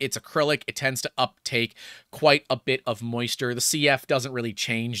 Polycarbonate, it's acrylic. It tends to uptake quite a bit of moisture. The CF doesn't really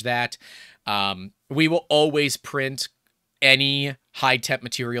change that. We will always print any high-temp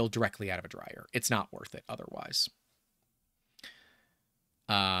material directly out of a dryer. It's not worth it otherwise.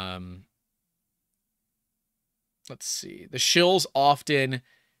 Let's see. The shills often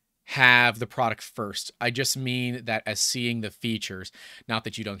have the product first. I just mean that as seeing the features, not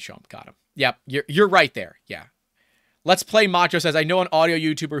that you don't show them. Got him. Yep, you're right there. Yeah. Let's Play Macho says, I know an audio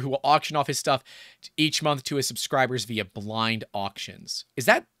YouTuber who will auction off his stuff each month to his subscribers via blind auctions. Is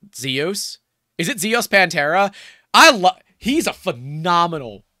that Zeus? Is it Zeus Pantera? He's a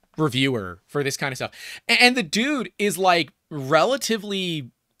phenomenal reviewer for this kind of stuff. And the dude is like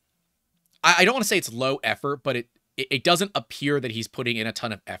relatively, I don't want to say it's low effort, but it doesn't appear that he's putting in a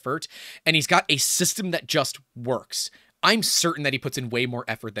ton of effort. And he's got a system that just works. I'm certain that he puts in way more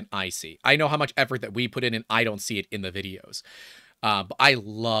effort than I see. I know how much effort that we put in, and I don't see it in the videos. But I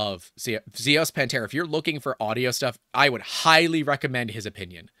love Zeus Pantera. If you're looking for audio stuff, I would highly recommend his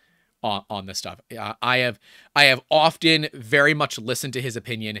opinion. on this stuff. I have often very much listened to his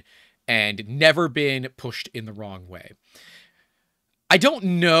opinion and never been pushed in the wrong way. I don't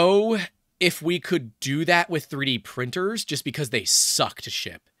know if we could do that with 3D printers just because they suck to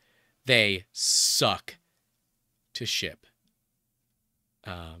ship. They suck to ship.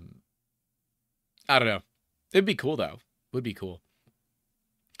 I don't know. It'd be cool, though. Would be cool.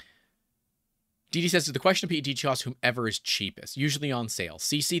 DD says, the question of PET costs whomever is cheapest, usually on sale.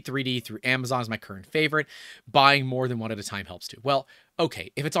 CC3D through Amazon is my current favorite. Buying more than one at a time helps too. Well,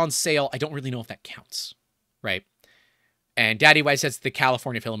 okay, if it's on sale, I don't really know if that counts, right? And Daddy White says the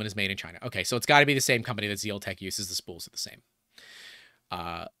California filament is made in China. Okay, so it's got to be the same company that Zealtech uses. The spools are the same.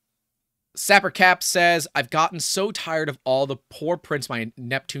 Sapper Cap says, I've gotten so tired of all the poor prints my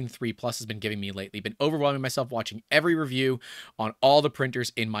Neptune 3 Plus has been giving me lately. Been overwhelming myself watching every review on all the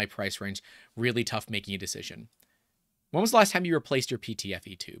printers in my price range. Really tough making a decision. When was the last time you replaced your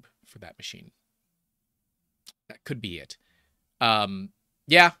PTFE tube for that machine? That could be it.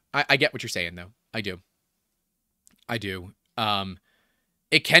 Yeah, I get what you're saying, though. I do.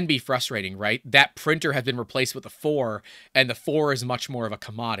 It can be frustrating, right? That printer has been replaced with a 4, and the 4 is much more of a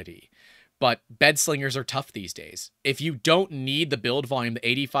commodity. But bed slingers are tough these days. If you don't need the build volume, the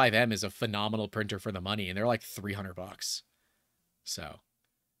 85M is a phenomenal printer for the money, and they're like $300. So,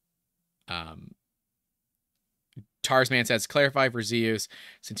 Tarsman says, clarify for Zeus,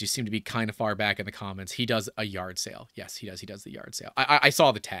 since you seem to be kind of far back in the comments, he does a yard sale. Yes, he does. He does the yard sale. I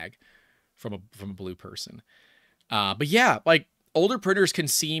saw the tag from a blue person. But yeah, like, older printers can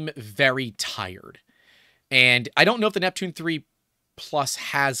seem very tired. And I don't know if the Neptune 3 Plus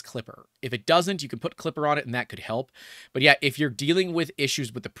has Clipper. If it doesn't, you can put Clipper on it and that could help. But yeah, if you're dealing with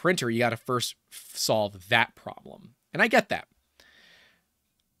issues with the printer, you got to first solve that problem. And I get that.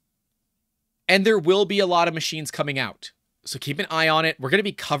 And there will be a lot of machines coming out. So keep an eye on it. We're going to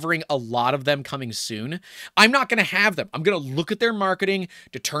be covering a lot of them coming soon. I'm not going to have them. I'm going to look at their marketing,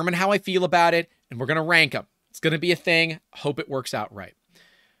 determine how I feel about it, and we're going to rank them. It's going to be a thing. Hope it works out right.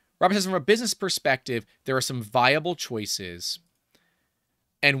 Robert says, from a business perspective, there are some viable choices.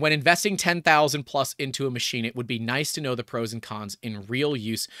 And when investing $10,000 plus into a machine, it would be nice to know the pros and cons in real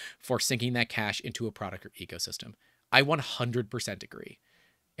use for sinking that cash into a product or ecosystem. I 100% agree.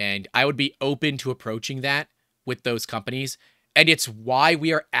 And I would be open to approaching that with those companies. And it's why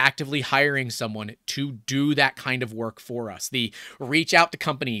we are actively hiring someone to do that kind of work for us. The reach out to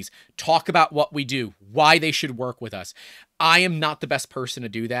companies, talk about what we do, why they should work with us. I am not the best person to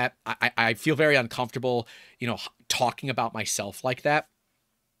do that. I feel very uncomfortable, talking about myself like that.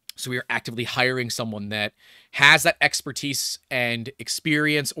 So we are actively hiring someone that has that expertise and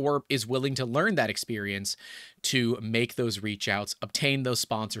experience, or is willing to learn that experience to make those reach outs, obtain those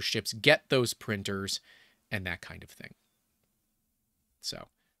sponsorships, get those printers, and that kind of thing. So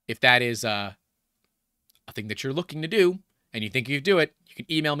if that is a thing that you're looking to do and you think you can do it, you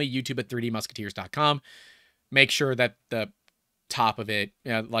can email me, youtube@3dmusketeers.com. Make sure that the top of it,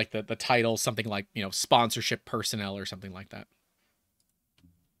 like the title, something like, sponsorship personnel or something like that.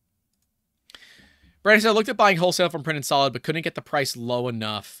 Brandon said, I looked at buying wholesale from Print and Solid, but couldn't get the price low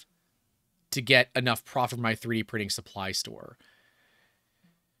enough to get enough profit from my 3D printing supply store.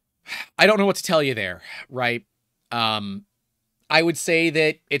 I don't know what to tell you there, right? I would say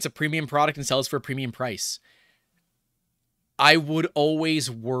that it's a premium product and sells for a premium price. I would always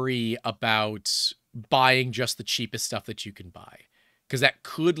worry about buying just the cheapest stuff that you can buy, because that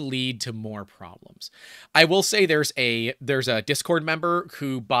could lead to more problems. I will say there's a Discord member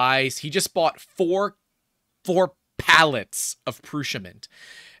who he just bought four pallets of Prushiment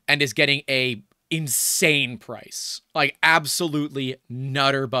and is getting a insane price, like absolutely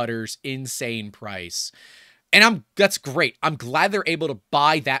nutter butters insane price. And that's great. I'm glad they're able to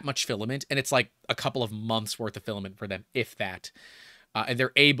buy that much filament, and it's like a couple of months worth of filament for them, if that. And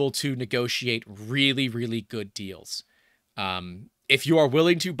they're able to negotiate really, really good deals. If you are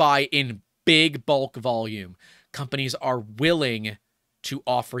willing to buy in big bulk volume, companies are willing to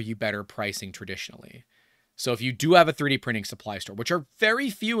offer you better pricing traditionally. So if you do have a 3D printing supply store, which are very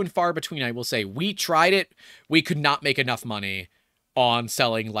few and far between, I will say, we tried it. We could not make enough money on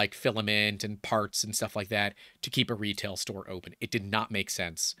selling like filament and parts and stuff like that to keep a retail store open. It did not make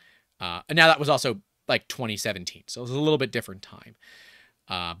sense. And now that was also like 2017. So it was a little bit different time.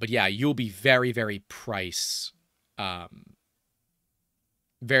 But yeah, you'll be very, very price dependent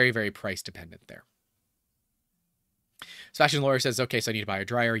there. Sebastian Lawyer says, okay, so I need to buy a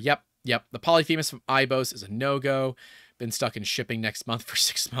dryer. Yep. The Polyphemus from Ibos is a no-go. Been stuck in shipping next month for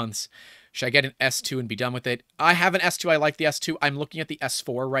 6 months. Should I get an S2 and be done with it? I have an S2. I like the S2. I'm looking at the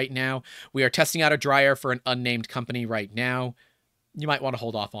S4 right now. We are testing out a dryer for an unnamed company right now. you might want to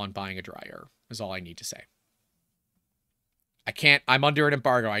hold off on buying a dryer, is all I need to say. I'm under an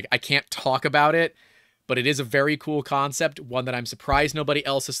embargo. I can't talk about it, but it is a very cool concept, one that I'm surprised nobody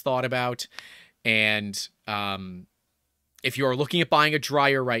else has thought about. And if you are looking at buying a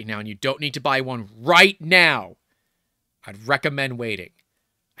dryer right now and you don't need to buy one right now, I'd recommend waiting.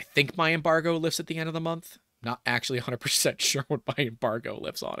 I think my embargo lifts at the end of the month. Not actually 100% sure what my embargo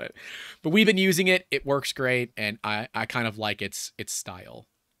lifts on it. But we've been using it. It works great, and I kind of like its style.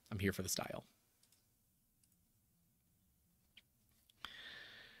 I'm here for the style.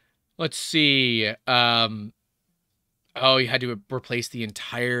 Let's see. Oh, you had to replace the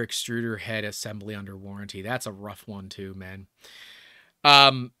entire extruder head assembly under warranty. That's a rough one too, man.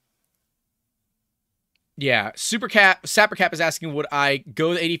 Yeah, Sappercap is asking, would I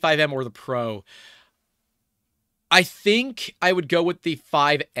go the 85M or the Pro? I think I would go with the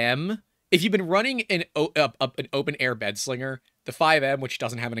 5M. If you've been running an open air bed slinger, the 5M, which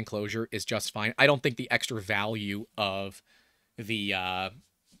doesn't have an enclosure, is just fine. I don't think the extra value of the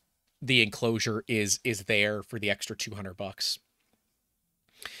enclosure is there for the extra $200.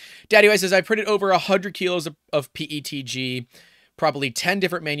 Daddy White says, I printed over 100 kilos of PETG, probably 10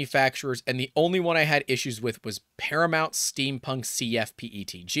 different manufacturers, and the only one I had issues with was Paramount Steampunk CF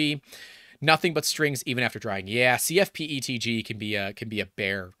PETG. Nothing but strings even after drying. Yeah, CF PETG can be a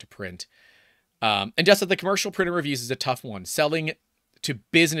bear to print. And just that the commercial printer reviews is a tough one. Selling to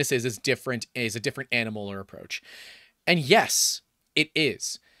businesses is a different animal or approach. And yes, it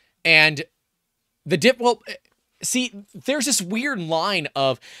is. And see, there's this weird line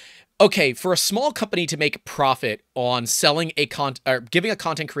of, okay, for a small company to make profit on selling or giving a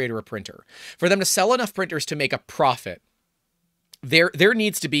content creator a printer, for them to sell enough printers to make a profit, there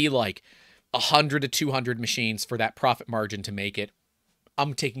needs to be like 100 to 200 machines for that profit margin to make it.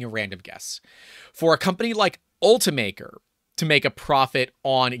 I'm taking a random guess. For a company like Ultimaker to make a profit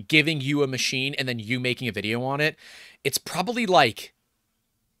on giving you a machine and then you making a video on it, it's probably like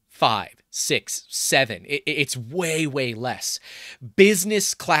 5, 6, 7. It's way, way less.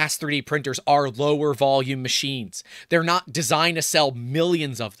 Business class 3D printers are lower volume machines. They're not designed to sell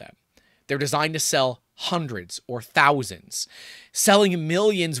millions of them. They're designed to sell hundreds or thousands. Selling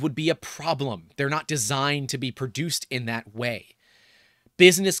millions would be a problem. They're not designed to be produced in that way.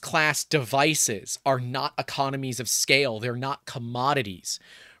 Business class devices are not economies of scale. They're not commodities,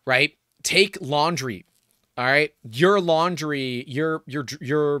 right? Take laundry. All right. Your laundry, your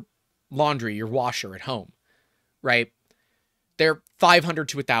laundry, your washer at home, right? They're $500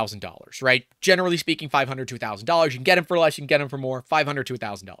 to $1,000, right? Generally speaking, $500 to $1,000. You can get them for less, you can get them for more, $500 to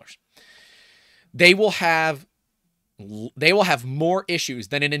 $1,000. They will have more issues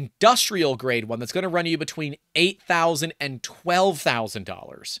than an industrial grade one that's going to run you between $8,000 and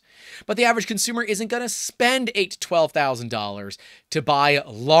 $12,000. But the average consumer isn't going to spend $8,000 to $12,000 to buy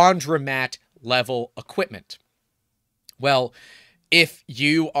laundromat level equipment. Well, if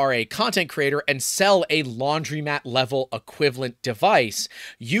you are a content creator and sell a laundromat level equivalent device,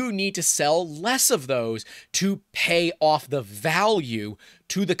 you need to sell less of those to pay off the value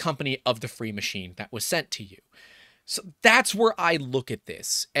to the company of the free machine that was sent to you. So that's where I look at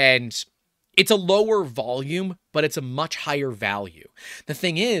this. And it's a lower volume, but it's a much higher value. The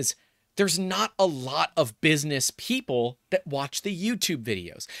thing is, there's not a lot of business people that watch the YouTube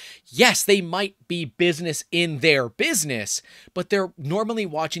videos. Yes, they might be business in their business, but they're normally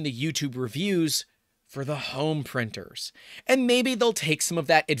watching the YouTube reviews for the home printers. And maybe they'll take some of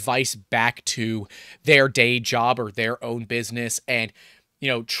that advice back to their day job or their own business and,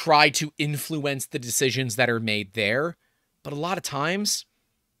 try to influence the decisions that are made there. But a lot of times,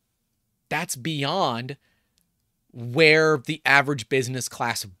 that's beyond where the average business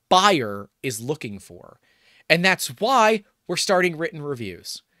class buyer is looking for. And that's why we're starting written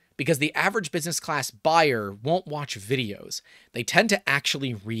reviews, because the average business class buyer won't watch videos. They tend to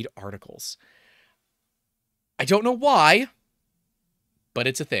actually read articles. I don't know why, but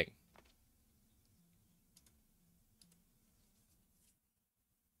it's a thing.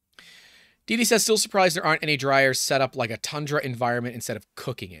 Didi says, still surprised there aren't any dryers set up like a tundra environment instead of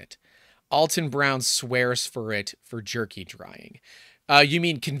cooking it. Alton Brown swears for it for jerky drying. You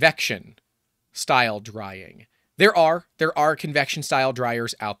mean convection style drying? There are convection style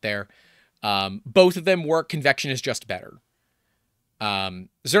dryers out there. Both of them work. Convection is just better. Zerno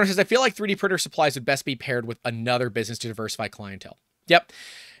says, I feel like 3D printer supplies would best be paired with another business to diversify clientele. Yep.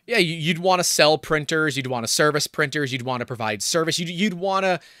 Yeah, you'd want to sell printers. You'd want to service printers. You'd want to provide service. You'd want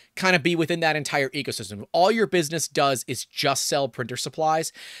to kind of be within that entire ecosystem. All your business does is just sell printer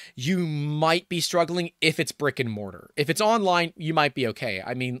supplies. You might be struggling if it's brick and mortar. If it's online, you might be okay.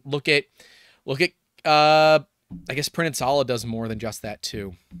 I mean, look at I guess printed solid does more than just that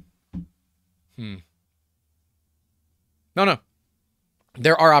too. No.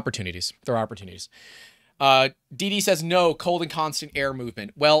 There are opportunities. DD says no, cold and constant air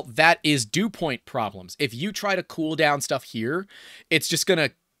movement. Well, that is dew point problems. If you try to cool down stuff here, it's just going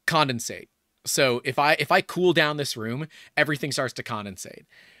to condensate. So if I cool down this room, everything starts to condensate.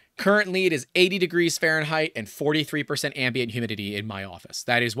 Currently, it is 80 degrees Fahrenheit and 43% ambient humidity in my office.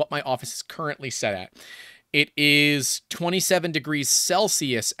 That is what my office is currently set at. It is 27 degrees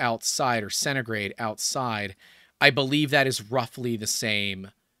Celsius outside, or centigrade outside. I believe that is roughly the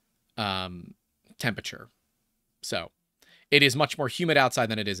same temperature. So it is much more humid outside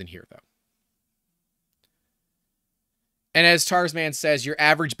than it is in here, though. And as Tarsman says, your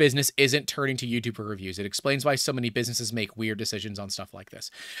average business isn't turning to YouTube for reviews. It explains why so many businesses make weird decisions on stuff like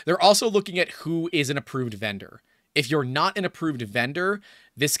this. They're also looking at who is an approved vendor. If you're not an approved vendor,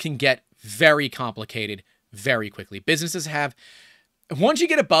 this can get very complicated very quickly. Businesses have, once you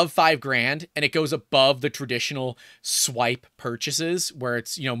get above $5,000 and it goes above the traditional swipe purchases where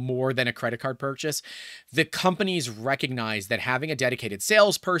it's, more than a credit card purchase, the companies recognize that having a dedicated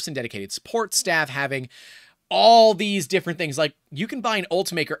salesperson, dedicated support staff, having all these different things, like you can buy an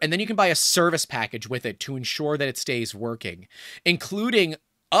Ultimaker and then you can buy a service package with it to ensure that it stays working, including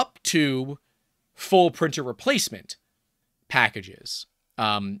up to full printer replacement packages.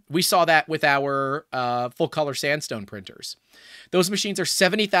 We saw that with our full color sandstone printers. Those machines are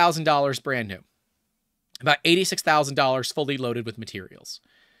 $70,000 brand new, about $86,000 fully loaded with materials.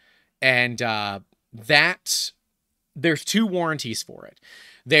 And that there's 2 warranties for it.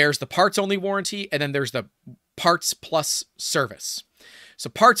 There's the parts only warranty, and then there's the parts plus service. So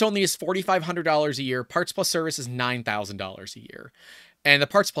parts only is $4,500 a year. Parts plus service is $9,000 a year. And the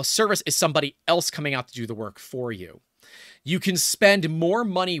parts plus service is somebody else coming out to do the work for you. You can spend more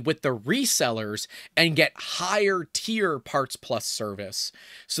money with the resellers and get higher tier parts plus service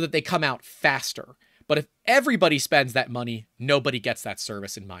so that they come out faster. But if everybody spends that money, nobody gets that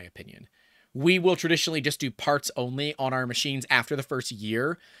service, in my opinion. We will traditionally just do parts only on our machines after the first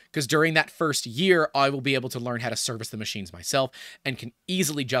year, because during that first year, I will be able to learn how to service the machines myself and can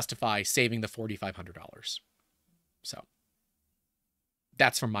easily justify saving the $4,500. So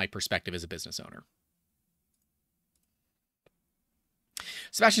that's from my perspective as a business owner.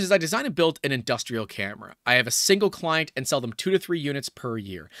 Sebastian says, I designed and built an industrial camera. I have a single client and sell them 2 to 3 units per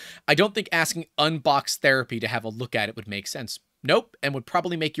year. I don't think asking Unbox Therapy to have a look at it would make sense. Nope, and would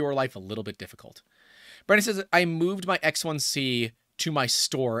probably make your life a little bit difficult. Brennan says, I moved my X1C to my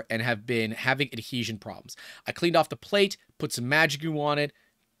store and have been having adhesion problems. I cleaned off the plate, put some magic glue on it.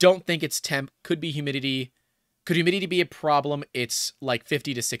 Don't think it's temp. Could be humidity. Could humidity be a problem? It's like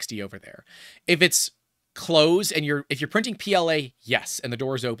 50 to 60 over there. If it's closed and if you're printing PLA, yes, and the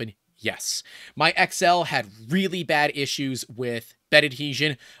door's open, yes. My XL had really bad issues with bed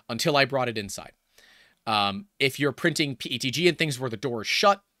adhesion until I brought it inside. If you're printing PETG and things where the door is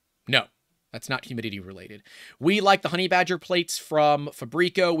shut, no, that's not humidity related. We like the Honey Badger plates from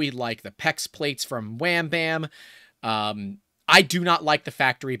Fabrico. We like the PEX plates from Wham Bam. I do not like the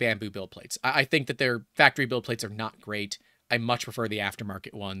factory bamboo build plates. I think that their factory build plates are not great. I much prefer the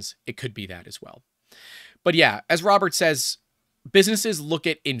aftermarket ones. It could be that as well. But yeah, as Robert says, businesses look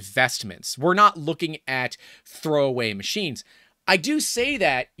at investments. We're not looking at throwaway machines. I do say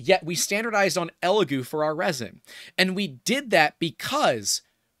that, yet we standardized on Elegoo for our resin. And we did that because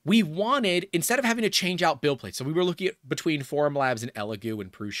we wanted, instead of having to change out build plates, so we were looking at between Forum Labs and Elegoo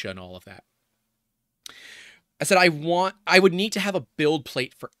and Prusa and all of that. I said, I would need to have a build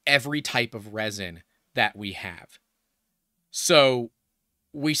plate for every type of resin that we have. So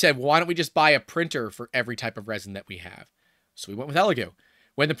we said, well, why don't we just buy a printer for every type of resin that we have? So we went with Elegoo.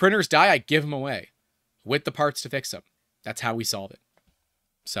 When the printers die, I give them away with the parts to fix them. That's how we solve it.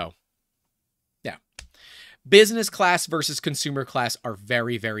 So, yeah. Business class versus consumer class are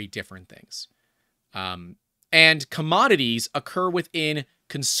very, very different things. And commodities occur within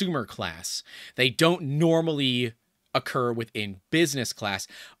consumer class. They don't normally occur within business class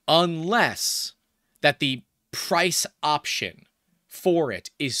unless that the price option for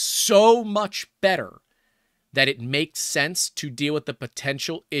it is so much better that it makes sense to deal with the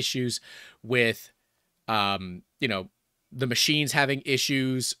potential issues with, the machines having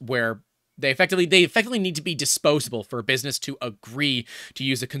issues where they effectively need to be disposable for a business to agree to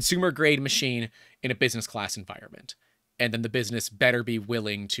use a consumer grade machine in a business class environment. And then the business better be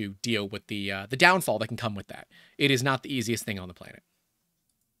willing to deal with the downfall that can come with that. It is not the easiest thing on the planet.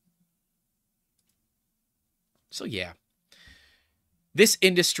 So yeah, this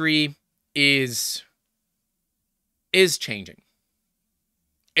industry is changing.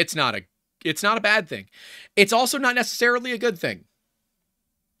 It's not a It's not a bad thing. It's also not necessarily a good thing.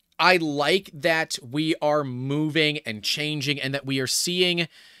 I like that we are moving and changing and that we are seeing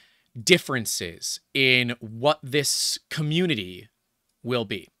differences in what this community will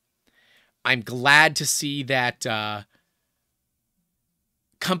be. I'm glad to see that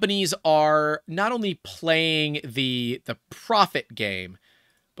companies are not only playing the profit game,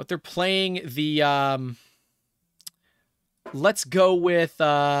 but they're playing the let's go with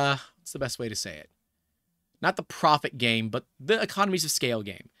what's the best way to say it? Not the profit game, but the economies of scale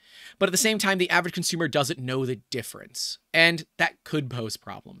game. But at the same time, the average consumer doesn't know the difference, and that could pose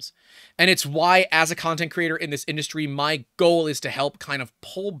problems. And it's why, as a content creator in this industry, my goal is to help kind of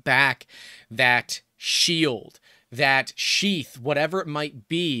pull back that shield, that sheath, whatever it might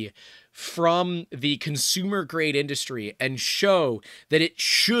be, from the consumer grade industry and show that it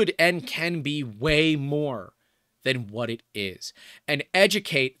should and can be way more than what it is, and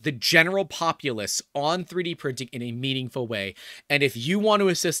educate the general populace on 3D printing in a meaningful way. And if you want to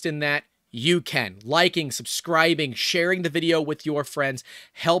assist in that, you can. Liking, subscribing, sharing the video with your friends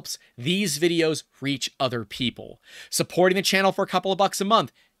helps these videos reach other people. Supporting the channel for a couple of bucks a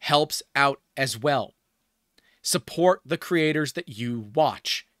month helps out as well. Support the creators that you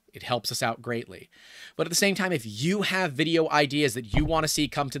watch. It helps us out greatly. But at the same time, if you have video ideas that you want to see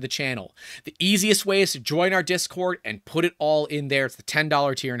come to the channel, the easiest way is to join our Discord and put it all in there. It's the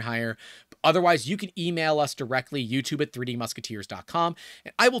 $10 tier and higher. But otherwise, you can email us directly, youtube@3dmusketeers.com,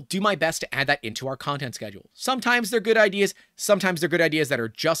 and I will do my best to add that into our content schedule. Sometimes they're good ideas. Sometimes they're good ideas that are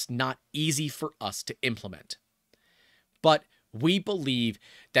just not easy for us to implement. But we believe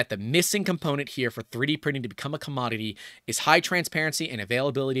that the missing component here for 3D printing to become a commodity is high transparency and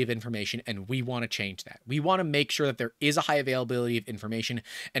availability of information, and we want to change that. We want to make sure that there is a high availability of information,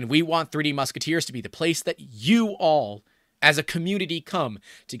 and we want 3D Musketeers to be the place that you all, as a community, come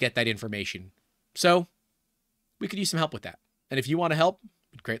to get that information. So, we could use some help with that. And if you want to help,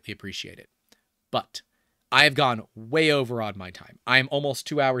 we'd greatly appreciate it. But I have gone way over on my time. I am almost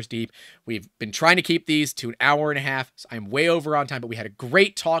 2 hours deep. We've been trying to keep these to an hour and a half, so I'm way over on time, but we had a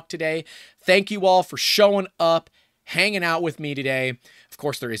great talk today. Thank you all for showing up, hanging out with me today. Of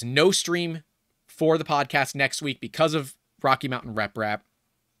course, there is no stream for the podcast next week because of Rocky Mountain Rep Rap.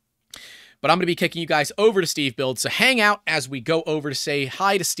 But I'm going to be kicking you guys over to Steve Builds, so hang out as we go over to say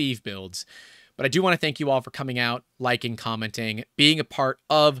hi to Steve Builds. But I do want to thank you all for coming out, liking, commenting, being a part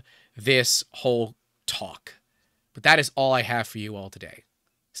of this whole talk. But that is all I have for you all today.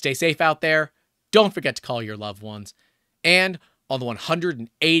 Stay safe out there. Don't forget to call your loved ones. And on the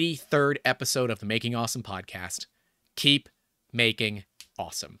 183rd episode of the Making Awesome podcast, keep making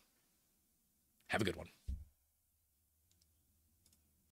awesome. Have a good one.